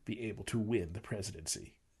not be able to win the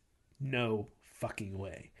presidency. No fucking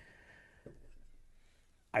way.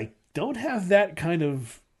 I don't have that kind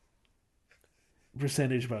of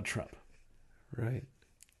percentage about Trump. Right.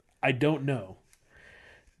 I don't know.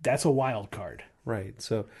 That's a wild card. Right.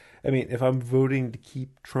 So, I mean, if I'm voting to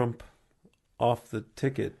keep Trump off the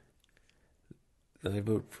ticket, then I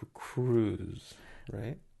vote for Cruz,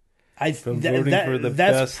 right? If I'm voting for the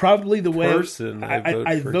that's best probably the way person,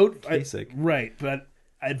 I vote for Kasich. right, but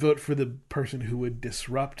I'd vote for the person who would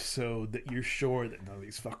disrupt so that you're sure that none of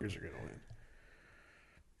these fuckers are going to win.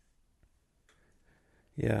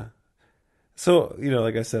 Yeah. So,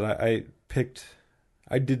 like I said,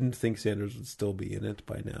 I didn't think Sanders would still be in it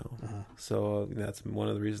by now. Uh-huh. So that's one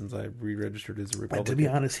of the reasons I re-registered as a But Republican. to be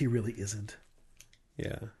honest, he really isn't.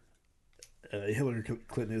 Yeah. Hillary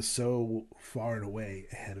Clinton is so far and away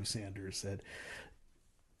ahead of Sanders that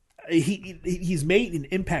he's made an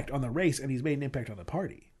impact on the race and he's made an impact on the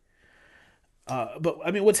party. But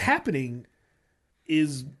I mean, what's happening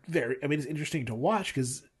is it's interesting to watch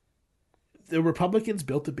because the Republicans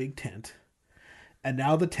built a big tent, and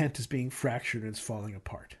now the tent is being fractured and it's falling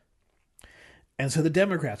apart. And so the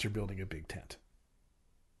Democrats are building a big tent.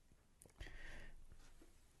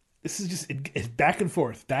 This is just it's back and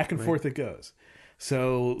forth it goes.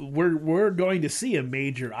 So we're going to see a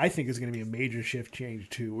major. I think is going to be a major shift change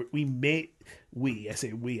too. I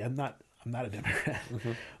say we. I'm not a Democrat.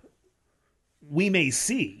 Mm-hmm. We may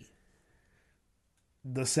see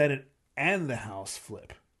the Senate and the House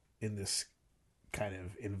flip in this kind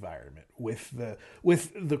of environment with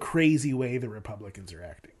the crazy way the Republicans are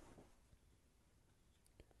acting.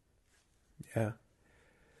 Yeah.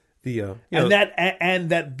 And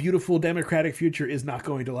that beautiful democratic future is not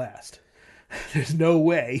going to last. There's no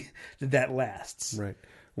way that lasts. Right.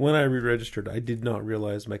 When I re-registered, I did not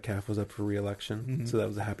realize Metcalf was up for re-election, Mm-hmm. so that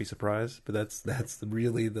was a happy surprise. But that's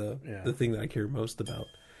really the thing that I care most about.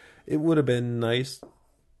 It would have been nice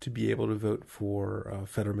to be able to vote for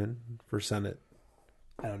Fetterman for Senate.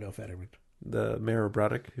 I don't know Fetterman. The mayor of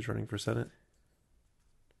Braddock, who's running for Senate.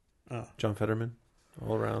 Oh. John Fetterman,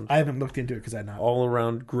 all around. I haven't looked into it because I'm not. All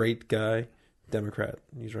around great guy, Democrat.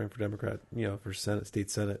 He's running for Democrat, for Senate,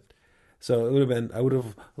 state Senate. So I would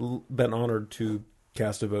have been honored to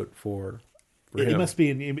cast a vote for him. It must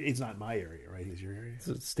be it's not my area, right? It's your area.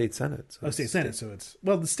 It's state Senate. So State Senate. So it's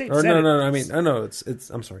the state or Senate. No. I mean, no.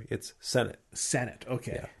 I'm sorry. It's Senate. Senate.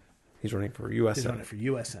 Okay. Yeah. He's running for U.S. He's Senate. running for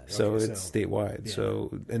U.S. Senate. So Okay, it's statewide. yeah.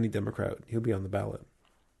 So any Democrat, he'll be on the ballot.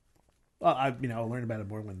 Well, I'll learn about it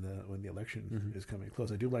more when the election is coming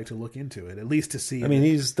close. I do like to look into it, at least to see. I mean,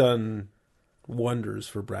 he's done wonders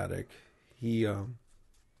for Braddock. He,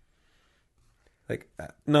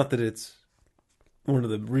 not that it's one of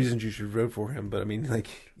the reasons you should vote for him, but I mean,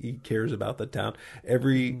 he cares about the town.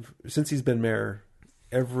 Since he's been mayor,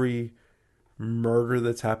 every murder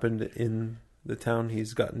that's happened in the town,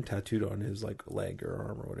 he's gotten tattooed on his leg or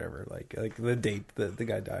arm or whatever, like the date that the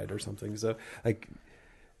guy died or something. So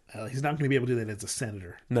he's not going to be able to do that as a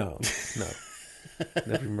senator. no,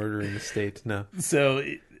 every murder in the state, no. So,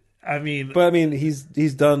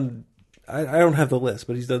 he's done. I don't have the list,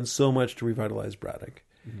 but he's done so much to revitalize Braddock,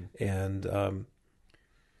 and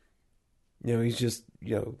he's just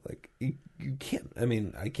you can't. I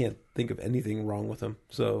mean, I can't think of anything wrong with him.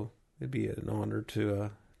 So it'd be an honor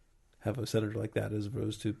to have a senator like that, as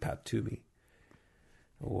opposed to Pat Toomey,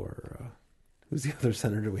 or who's the other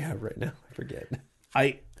senator we have right now? I forget.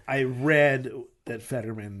 I read that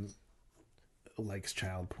Fetterman likes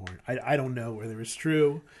child porn. I don't know whether it's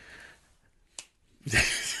true.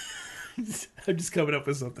 I'm just coming up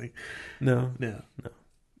with something. No.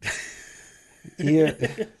 Yeah.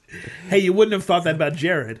 Hey, you wouldn't have thought that about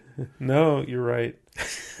Jared. No, you're right.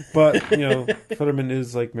 But Fetterman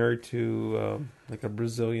is married to a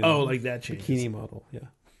Brazilian. Oh, like that changes. Bikini model. Yeah.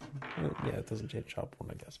 Yeah, it doesn't change child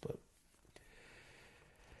porn, I guess, but.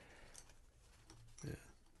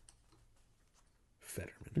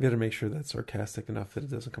 Fetterman. You got to make sure that's sarcastic enough that it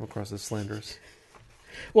doesn't come across as slanderous.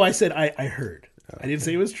 Well, I said I heard. I didn't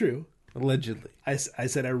say it was true. Allegedly. I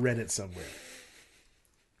said I read it somewhere.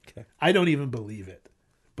 Okay. I don't even believe it,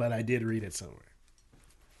 but I did read it somewhere.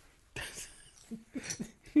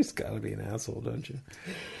 He's got to be an asshole, don't you?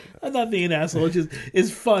 I'm not being an asshole.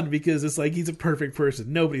 It's fun because it's he's a perfect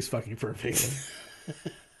person. Nobody's fucking perfect.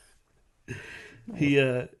 He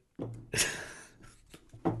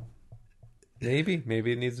Maybe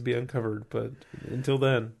it needs to be uncovered, but until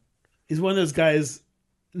then, he's one of those guys.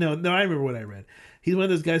 No, I remember what I read. He's one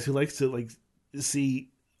of those guys who likes to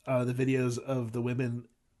see the videos of the women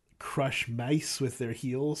crush mice with their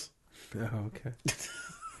heels. Oh, okay.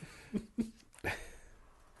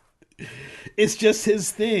 It's just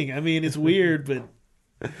his thing. I mean, it's weird,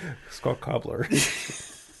 but Scott Cobbler.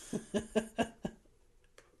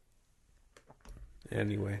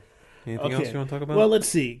 Anyway, Anything else you want to talk about? Well, let's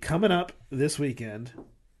see. Coming up this weekend,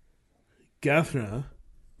 Gathra,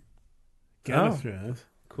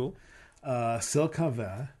 Cool.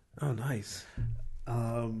 Silkava. Oh, nice.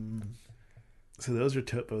 So those are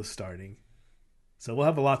both starting. So we'll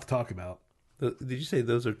have a lot to talk about. Did you say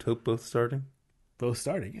those are both starting? Both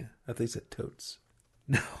starting, yeah. I thought you said totes.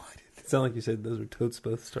 No, I didn't. It sounded like you said those are totes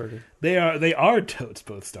both starting. They are totes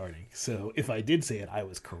both starting. So if I did say it, I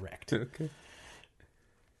was correct. Okay.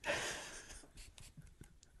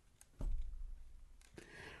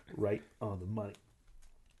 Right on the money.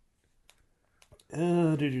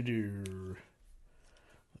 Let's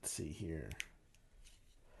see here.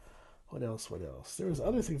 What else? There was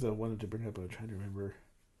other things I wanted to bring up, but I'm trying to remember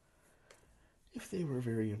if they were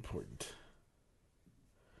very important.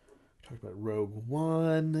 Talked about Rogue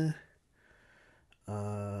One.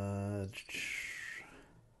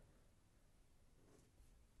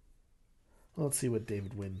 Let's see what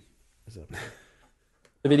David Wynn is up to.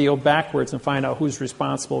 The video backwards and find out who's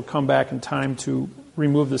responsible, come back in time to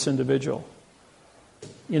remove this individual.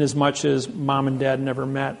 Inasmuch as mom and dad never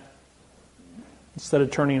met, instead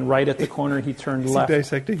of turning right at the corner, he turned Is left. he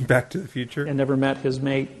dissecting Back to the Future? And never met his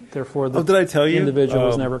mate. Therefore, the did I tell you? individual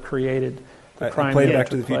was never created. The I crime played that Back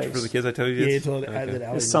to the took Future place. for the kids. I told you Yeah, this? you told Okay. that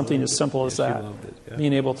Allie It's something loved as it. simple as Yeah, she that. loved it, yeah.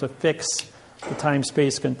 Being able to fix the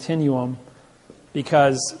time-space continuum.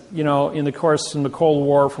 Because, in the course in the Cold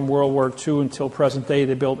War from World War II until present day,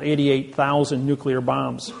 they built 88,000 nuclear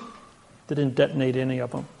bombs. They didn't detonate any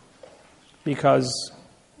of them because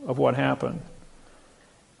of what happened.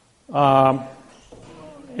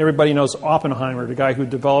 Everybody knows Oppenheimer, the guy who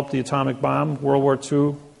developed the atomic bomb, World War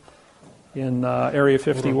II, in Area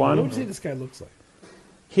 51. What would you say this guy looks like?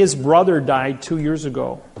 His brother died 2 years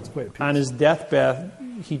ago. It's quite a piece. On his deathbed,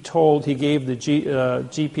 he gave the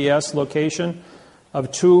GPS location of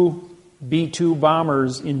 2 B-2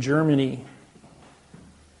 bombers in Germany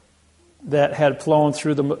that had flown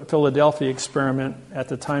through the Philadelphia experiment at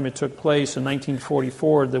the time it took place in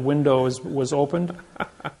 1944. The window was opened,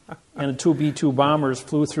 and the 2 B-2 bombers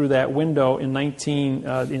flew through that window in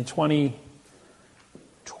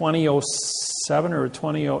 2007 or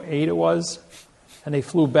 2008 it was, and they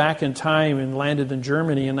flew back in time and landed in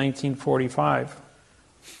Germany in 1945.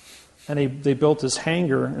 And they built this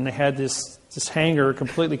hangar, and they had this hangar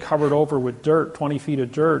completely covered over with dirt, 20 feet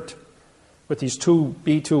of dirt, with these 2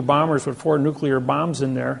 B-2 bombers with 4 nuclear bombs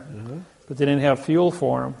in there, but they didn't have fuel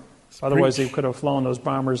for them. Otherwise, they could have flown those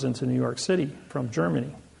bombers into New York City from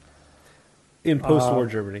Germany. In post-war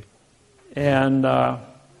Germany. And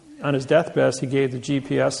on his deathbed, he gave the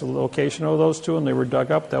GPS the location of those 2, and they were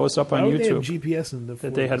dug up. That was up on Why would they have YouTube. GPS in the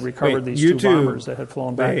That they had 40s? recovered Wait, these 2 YouTube, bombers that had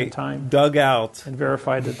flown back in time Dug out and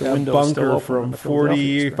verified that the a window was still bunker open from on the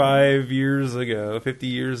Philadelphia experiment. 45 years ago, 50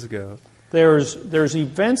 years ago. There's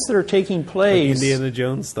events that are taking place Indiana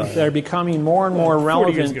Jones style. that are becoming more and more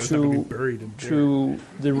 40 years relevant ago, it's not gonna be buried in to the Well,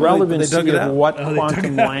 they relevancy dug it of out. what Oh, they dug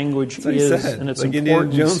quantum it out. language That's what he is said. and its Like Indiana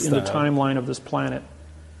importance Jones in the style. timeline of this planet.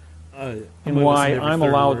 I'm And gonna why listen to every I'm third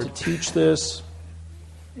allowed word. to teach this,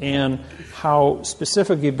 and how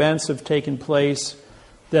specific events have taken place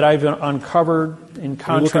that I've uncovered in Are you looking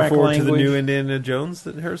contract forward language, to the new Indiana Jones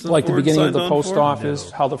that Harrison like the Ford beginning of signed the on post for? office,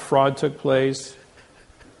 No. how the fraud took place,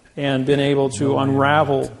 and been able to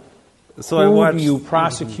unravel So I who watched. do you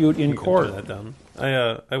prosecute in You can court. turn that down.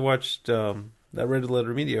 I watched that Red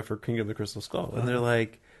Letter Media for Kingdom of the Crystal Skull, and they're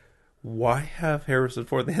like, "Why have Harrison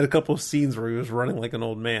Ford?" They had a couple of scenes where he was running like an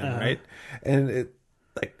old man, right? And it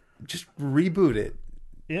like just reboot it,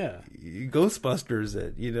 Yeah. Ghostbusters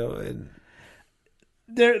it, and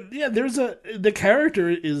The character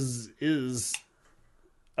is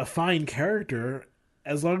a fine character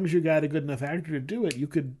as long as you got a good enough actor to do it. You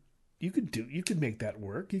could make that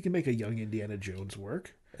work. You can make a young Indiana Jones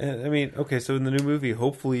work. And I mean, okay, so in the new movie,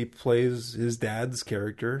 hopefully he plays his dad's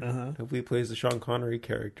character. Hopefully he plays the Sean Connery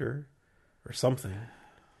character or something.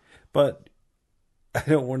 But I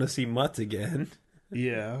don't want to see Mutt again.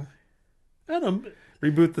 Yeah. I don't know.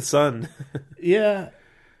 Reboot the son. Yeah.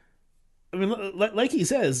 I mean, like he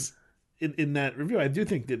says in that review, I do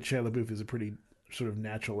think that Shia LaBeouf is a pretty sort of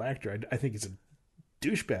natural actor. I think he's a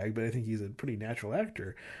douchebag, but I think he's a pretty natural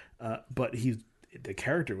actor. But the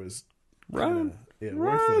character was Run.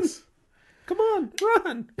 worthless. Come on,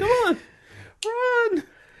 run. Come on, run.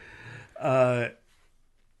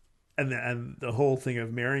 And the whole thing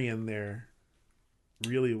of Marion there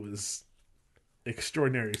really was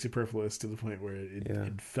extraordinarily superfluous to the point where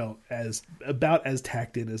it felt about as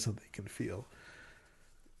tacked in as something can feel.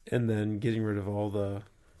 And then getting rid of all the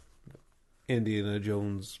Indiana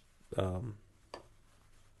Jones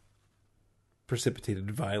precipitated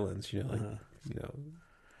violence,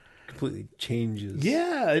 completely changes.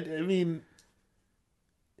 Yeah, I mean,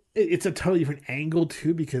 it's a totally different angle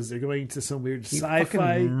too because they're going to some weird He sci-fi.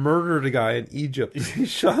 fucking murdered a guy in Egypt. He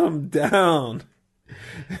shot him down.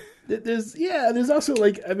 There's also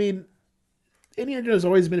like, I mean, Indiana Jones has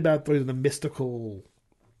always been about the mystical,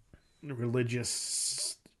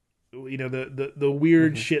 religious, the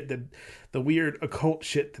weird shit the weird occult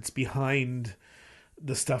shit that's behind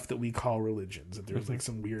the stuff that we call religions. That there's like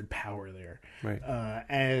some weird power there, Right.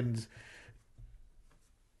 and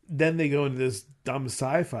then they go into this dumb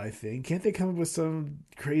sci-fi thing. Can't they come up with some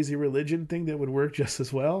crazy religion thing that would work just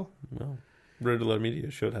as well? Well, Red Alert Media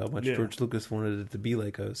showed how much Yeah. George Lucas wanted it to be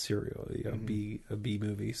like a serial, a B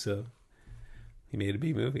movie. So he made a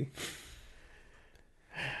B movie.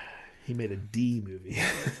 He made a D movie.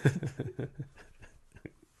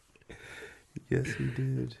 Yes, he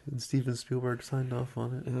did. And Steven Spielberg signed off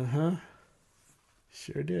on it. Uh-huh.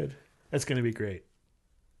 Sure did. That's going to be great.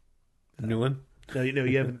 The new one. No,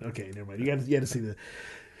 you haven't. Okay, never mind. You got to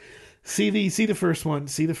see the first one.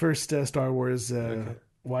 See the first Star Wars. Okay.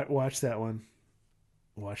 Watch that one.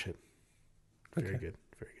 Watch it. Very Okay. good.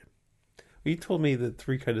 Very good. You told me that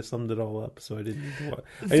 3 kind of summed it all up, so I didn't need to watch.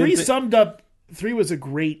 Three was a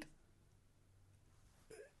great.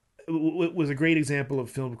 Was a great example of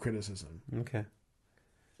film criticism. Okay.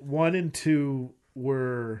 1 and 2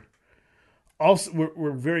 were also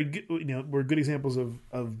were very good. Were good examples of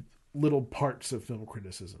little parts of film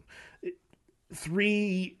criticism.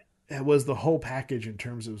 3 was the whole package in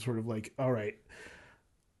terms of sort of like, all right,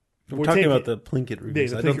 We're talking about the Plinkett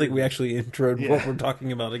reviews. the I don't Plinkett think we actually introed Yeah. what we're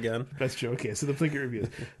talking about again. That's true. Okay, so the Plinkett reviews.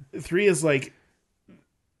 3 is like,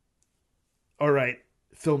 all right,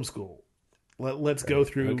 film school. Let's go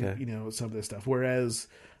through Okay. some of this stuff. Whereas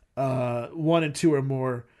 1 and 2 are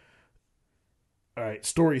more, all right,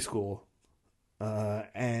 story school,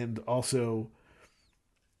 and also,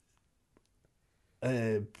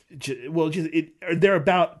 they're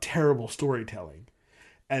about terrible storytelling,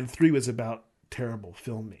 and 3 was about terrible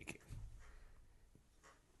filmmaking.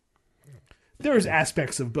 There's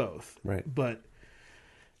aspects of both, Right. but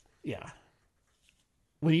yeah,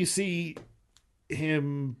 when you see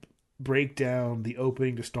him break down the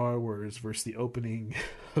opening to Star Wars versus the opening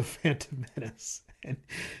of Phantom Menace, and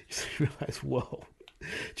you realize, whoa,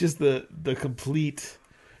 just the complete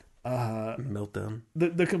Meltdown.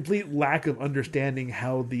 the complete lack of understanding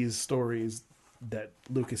how these stories that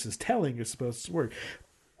Lucas is telling are supposed to work.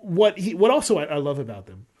 What also I love about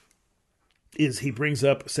them is he brings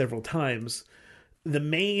up several times the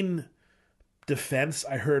main defense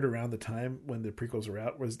I heard around the time when the prequels were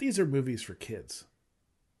out was, these are movies for kids.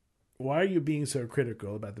 Why are you being so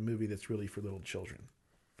critical about the movie that's really for little children?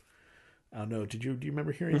 I don't know. Do you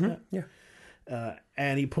remember hearing that? Yeah.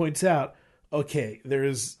 And he points out, okay,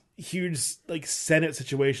 there's huge like Senate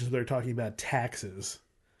situations where they're talking about taxes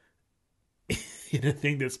in a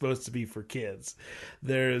thing that's supposed to be for kids.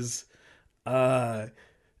 There's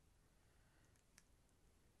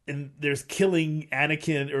and there's killing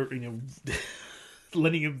Anakin, or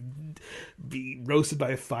letting him be roasted by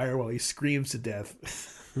a fire while he screams to death.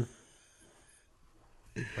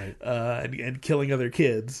 Right. And killing other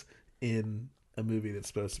kids in a movie that's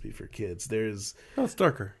supposed to be for kids. There's Oh, it's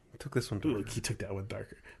darker. He took this one darker. Look, he took that one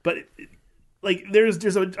darker, but like there's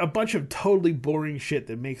a bunch of totally boring shit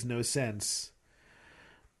that makes no sense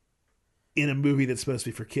in a movie that's supposed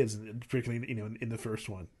to be for kids, and particularly in the first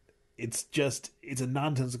one. It's a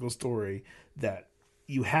nonsensical story that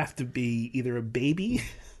you have to be either a baby,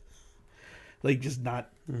 like just not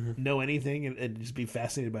know anything and just be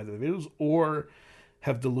fascinated by the videos, or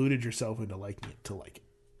have deluded yourself into liking it to like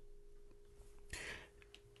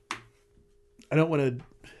it. I don't want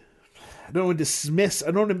to dismiss. I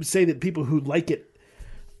don't want to say that people who like it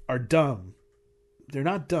are dumb. They're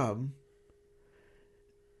not dumb.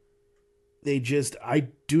 I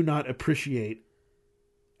do not appreciate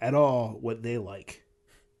at all what they like.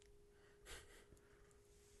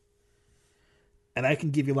 And I can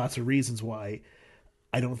give you lots of reasons why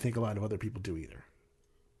I don't think a lot of other people do either.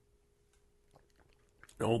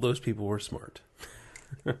 All those people were smart.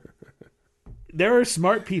 There are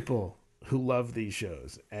smart people who love these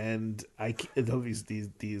shows and love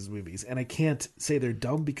these movies, and I can't say they're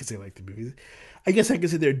dumb because they like the movies. I guess I can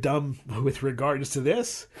say they're dumb with regards to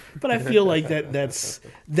this, but I feel like that's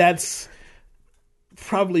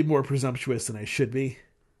probably more presumptuous than I should be.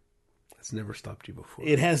 That's never stopped you before.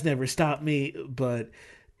 It has never stopped me, but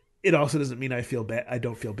it also doesn't mean I feel bad. I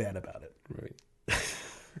don't feel bad about it. Right.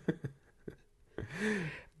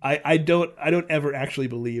 I don't ever actually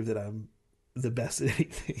believe that I'm the best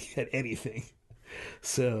at anything.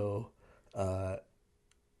 So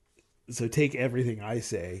So take everything I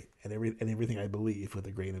say and everything I believe with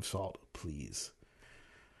a grain of salt, please.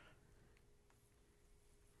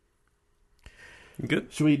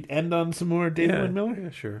 Good. Should we end on some more David Wynn Miller? Yeah,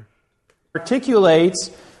 sure.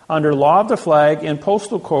 Articulates under law of the flag and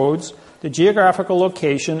postal codes the geographical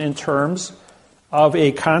location in terms of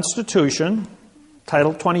a constitution,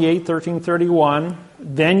 Title 28, 1331,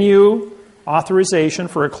 venue, authorization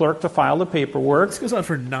for a clerk to file the paperwork. This goes on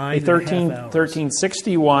for 9 A and a half hours.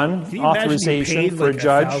 1361 Can you authorization imagine you paid for a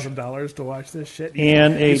judge, $1,000 to watch this shit?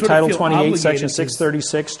 and You a sort of Title feel 28, obligated Section because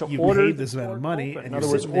 636 to you order paid this amount of money. in other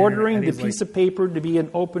words, ordering the piece of paper to be an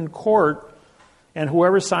open court, and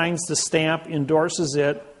whoever signs the stamp endorses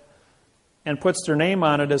it and puts their name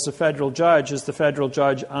on it as a federal judge is the federal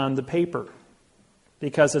judge on the paper.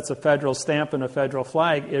 Because it's a federal stamp and a federal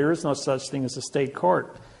flag, there is no such thing as a state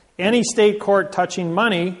court. Any state court touching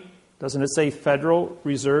money, doesn't it say Federal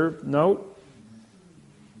Reserve note?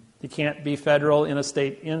 You can't be federal in a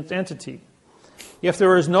state entity. If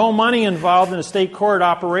there is no money involved in a state court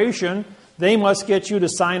operation, they must get you to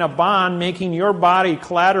sign a bond making your body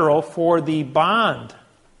collateral for the bond.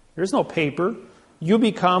 There's no paper. You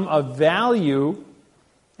become a value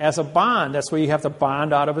as a bond. That's why you have to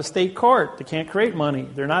bond out of a state court. They can't create money.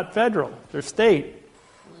 They're not federal. They're state.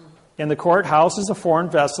 And the courthouse is a foreign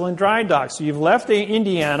vessel in dry dock. So you've left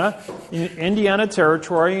Indiana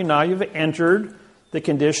territory, and now you've entered the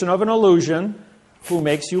condition of an illusion who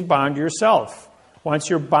makes you bond yourself. Once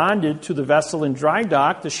you're bonded to the vessel in dry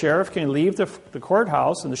dock, the sheriff can leave the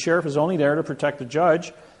courthouse, and the sheriff is only there to protect the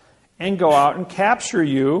judge, and go out and capture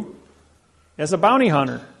you as a bounty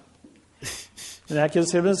hunter. And that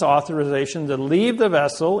gives him his authorization to leave the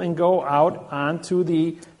vessel and go out onto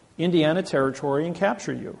the Indiana territory and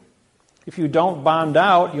capture you. If you don't bond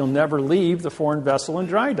out, you'll never leave the foreign vessel in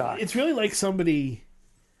dry dock. It's really like somebody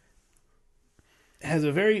has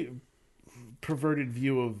a very perverted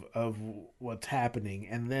view of what's happening,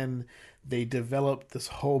 and then they develop this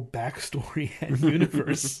whole backstory and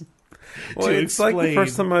universe. Well, it's like the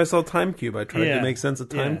first time I saw Time Cube. I tried to make sense of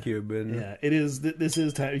Time yeah, Cube, and yeah, it is. This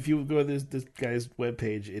is time. If you go to this guy's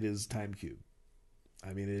webpage, it is Time Cube.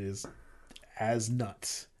 I mean, it is as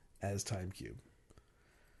nuts as Time Cube.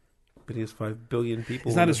 But he has 5 billion people.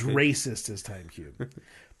 It's not as racist as Time Cube,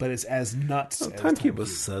 but it's as nuts. Well, as Time Cube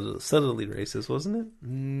was subtly racist, wasn't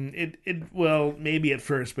it? It well, maybe at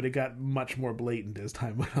first, but it got much more blatant as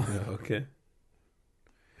time went on. Yeah, okay.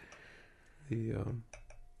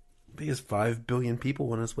 He has 5 billion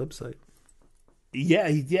people on his website. Yeah,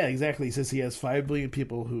 exactly. He says he has 5 billion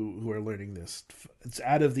people who are learning this. It's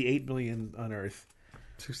out of the 8 billion on Earth.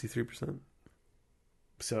 63%.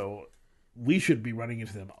 So we should be running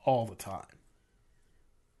into them all the time.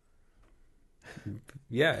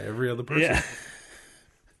 Yeah, every other person. Yeah.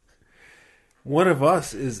 One of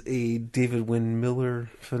us is a David Wynn Miller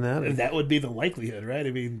fanatic. That would be the likelihood, right?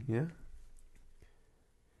 I mean, Yeah.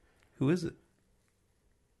 Who is it?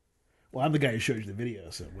 well, I'm the guy who showed you the video,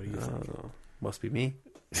 so what do you think? Oh, must be me.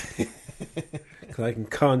 Because I can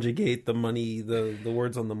conjugate the money, the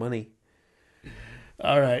words on the money.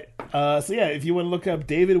 All right. So yeah, if you want to look up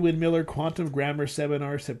David Wynn Miller Quantum Grammar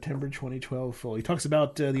Seminar, September 2012 full. He talks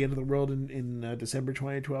about the end of the world in December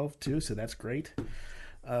 2012 too, so that's great.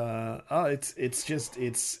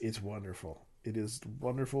 It's wonderful. It is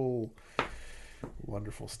wonderful,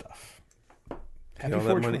 wonderful stuff. Happy Pay all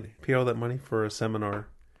that 420. money for a seminar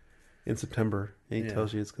in September, and he Yeah.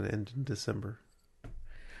 tells you it's going to end in December.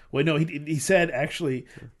 Well, no, he said actually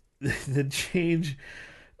the change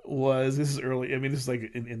was, this is early. I mean, this is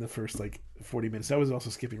like in the first like 40 minutes. I was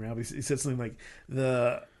also skipping around. But he said something like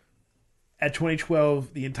at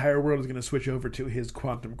 2012 the entire world is going to switch over to his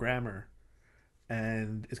quantum grammar,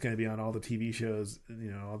 and it's going to be on all the TV shows,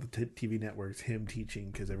 all the TV networks. Him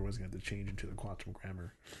teaching, because everyone's going to have to change into the quantum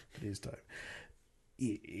grammar at his time.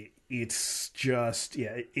 It's just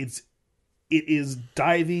it is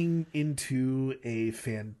diving into a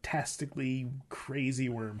fantastically crazy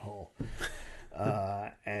wormhole.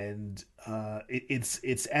 And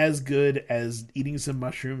it's as good as eating some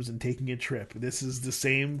mushrooms and taking a trip. This is the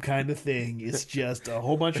same kind of thing. It's just a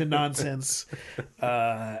whole bunch of nonsense,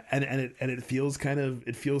 and it feels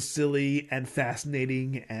silly and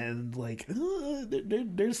fascinating, and like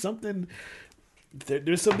there's something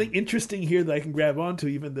interesting here that I can grab onto,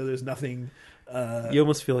 even though there's nothing. You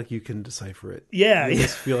almost feel like you can decipher it. Yeah, you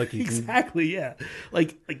almost feel like you can. Exactly. Yeah,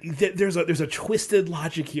 like there's a twisted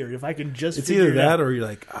logic here. If I can just, It's either that or you're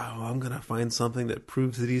like, oh, I'm gonna find something that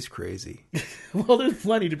proves that he's crazy. Well, there's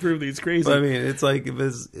plenty to prove that he's crazy. But, I mean, it's like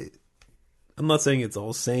I'm not saying it's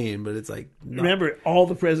all sane, but it's like Remember, all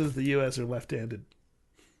the presidents of the U.S. are left-handed.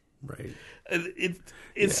 right.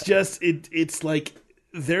 It's just it's like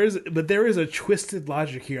there is a twisted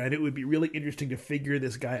logic here, and it would be really interesting to figure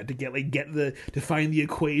this guy out, to find the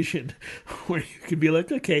equation where you could be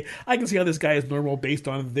like, okay, I can see how this guy is normal based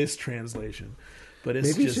on this translation. But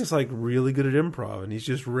Maybe he's just like really good at improv, and he's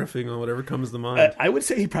just riffing on whatever comes to mind. I would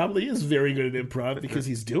say he probably is very good at improv because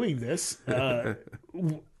he's doing this.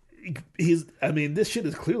 This shit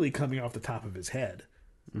is clearly coming off the top of his head.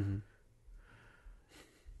 Mm-hmm.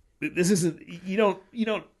 This isn't, you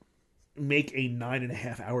don't make a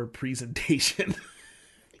 9.5-hour presentation.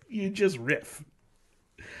 You just riff.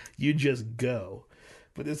 You just go.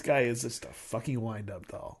 But this guy is just a fucking wind-up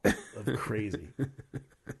doll of crazy.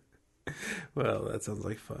 Well, that sounds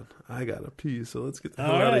like fun. I got a pee, so let's get the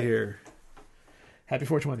hell out of here. Happy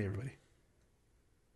 420, everybody.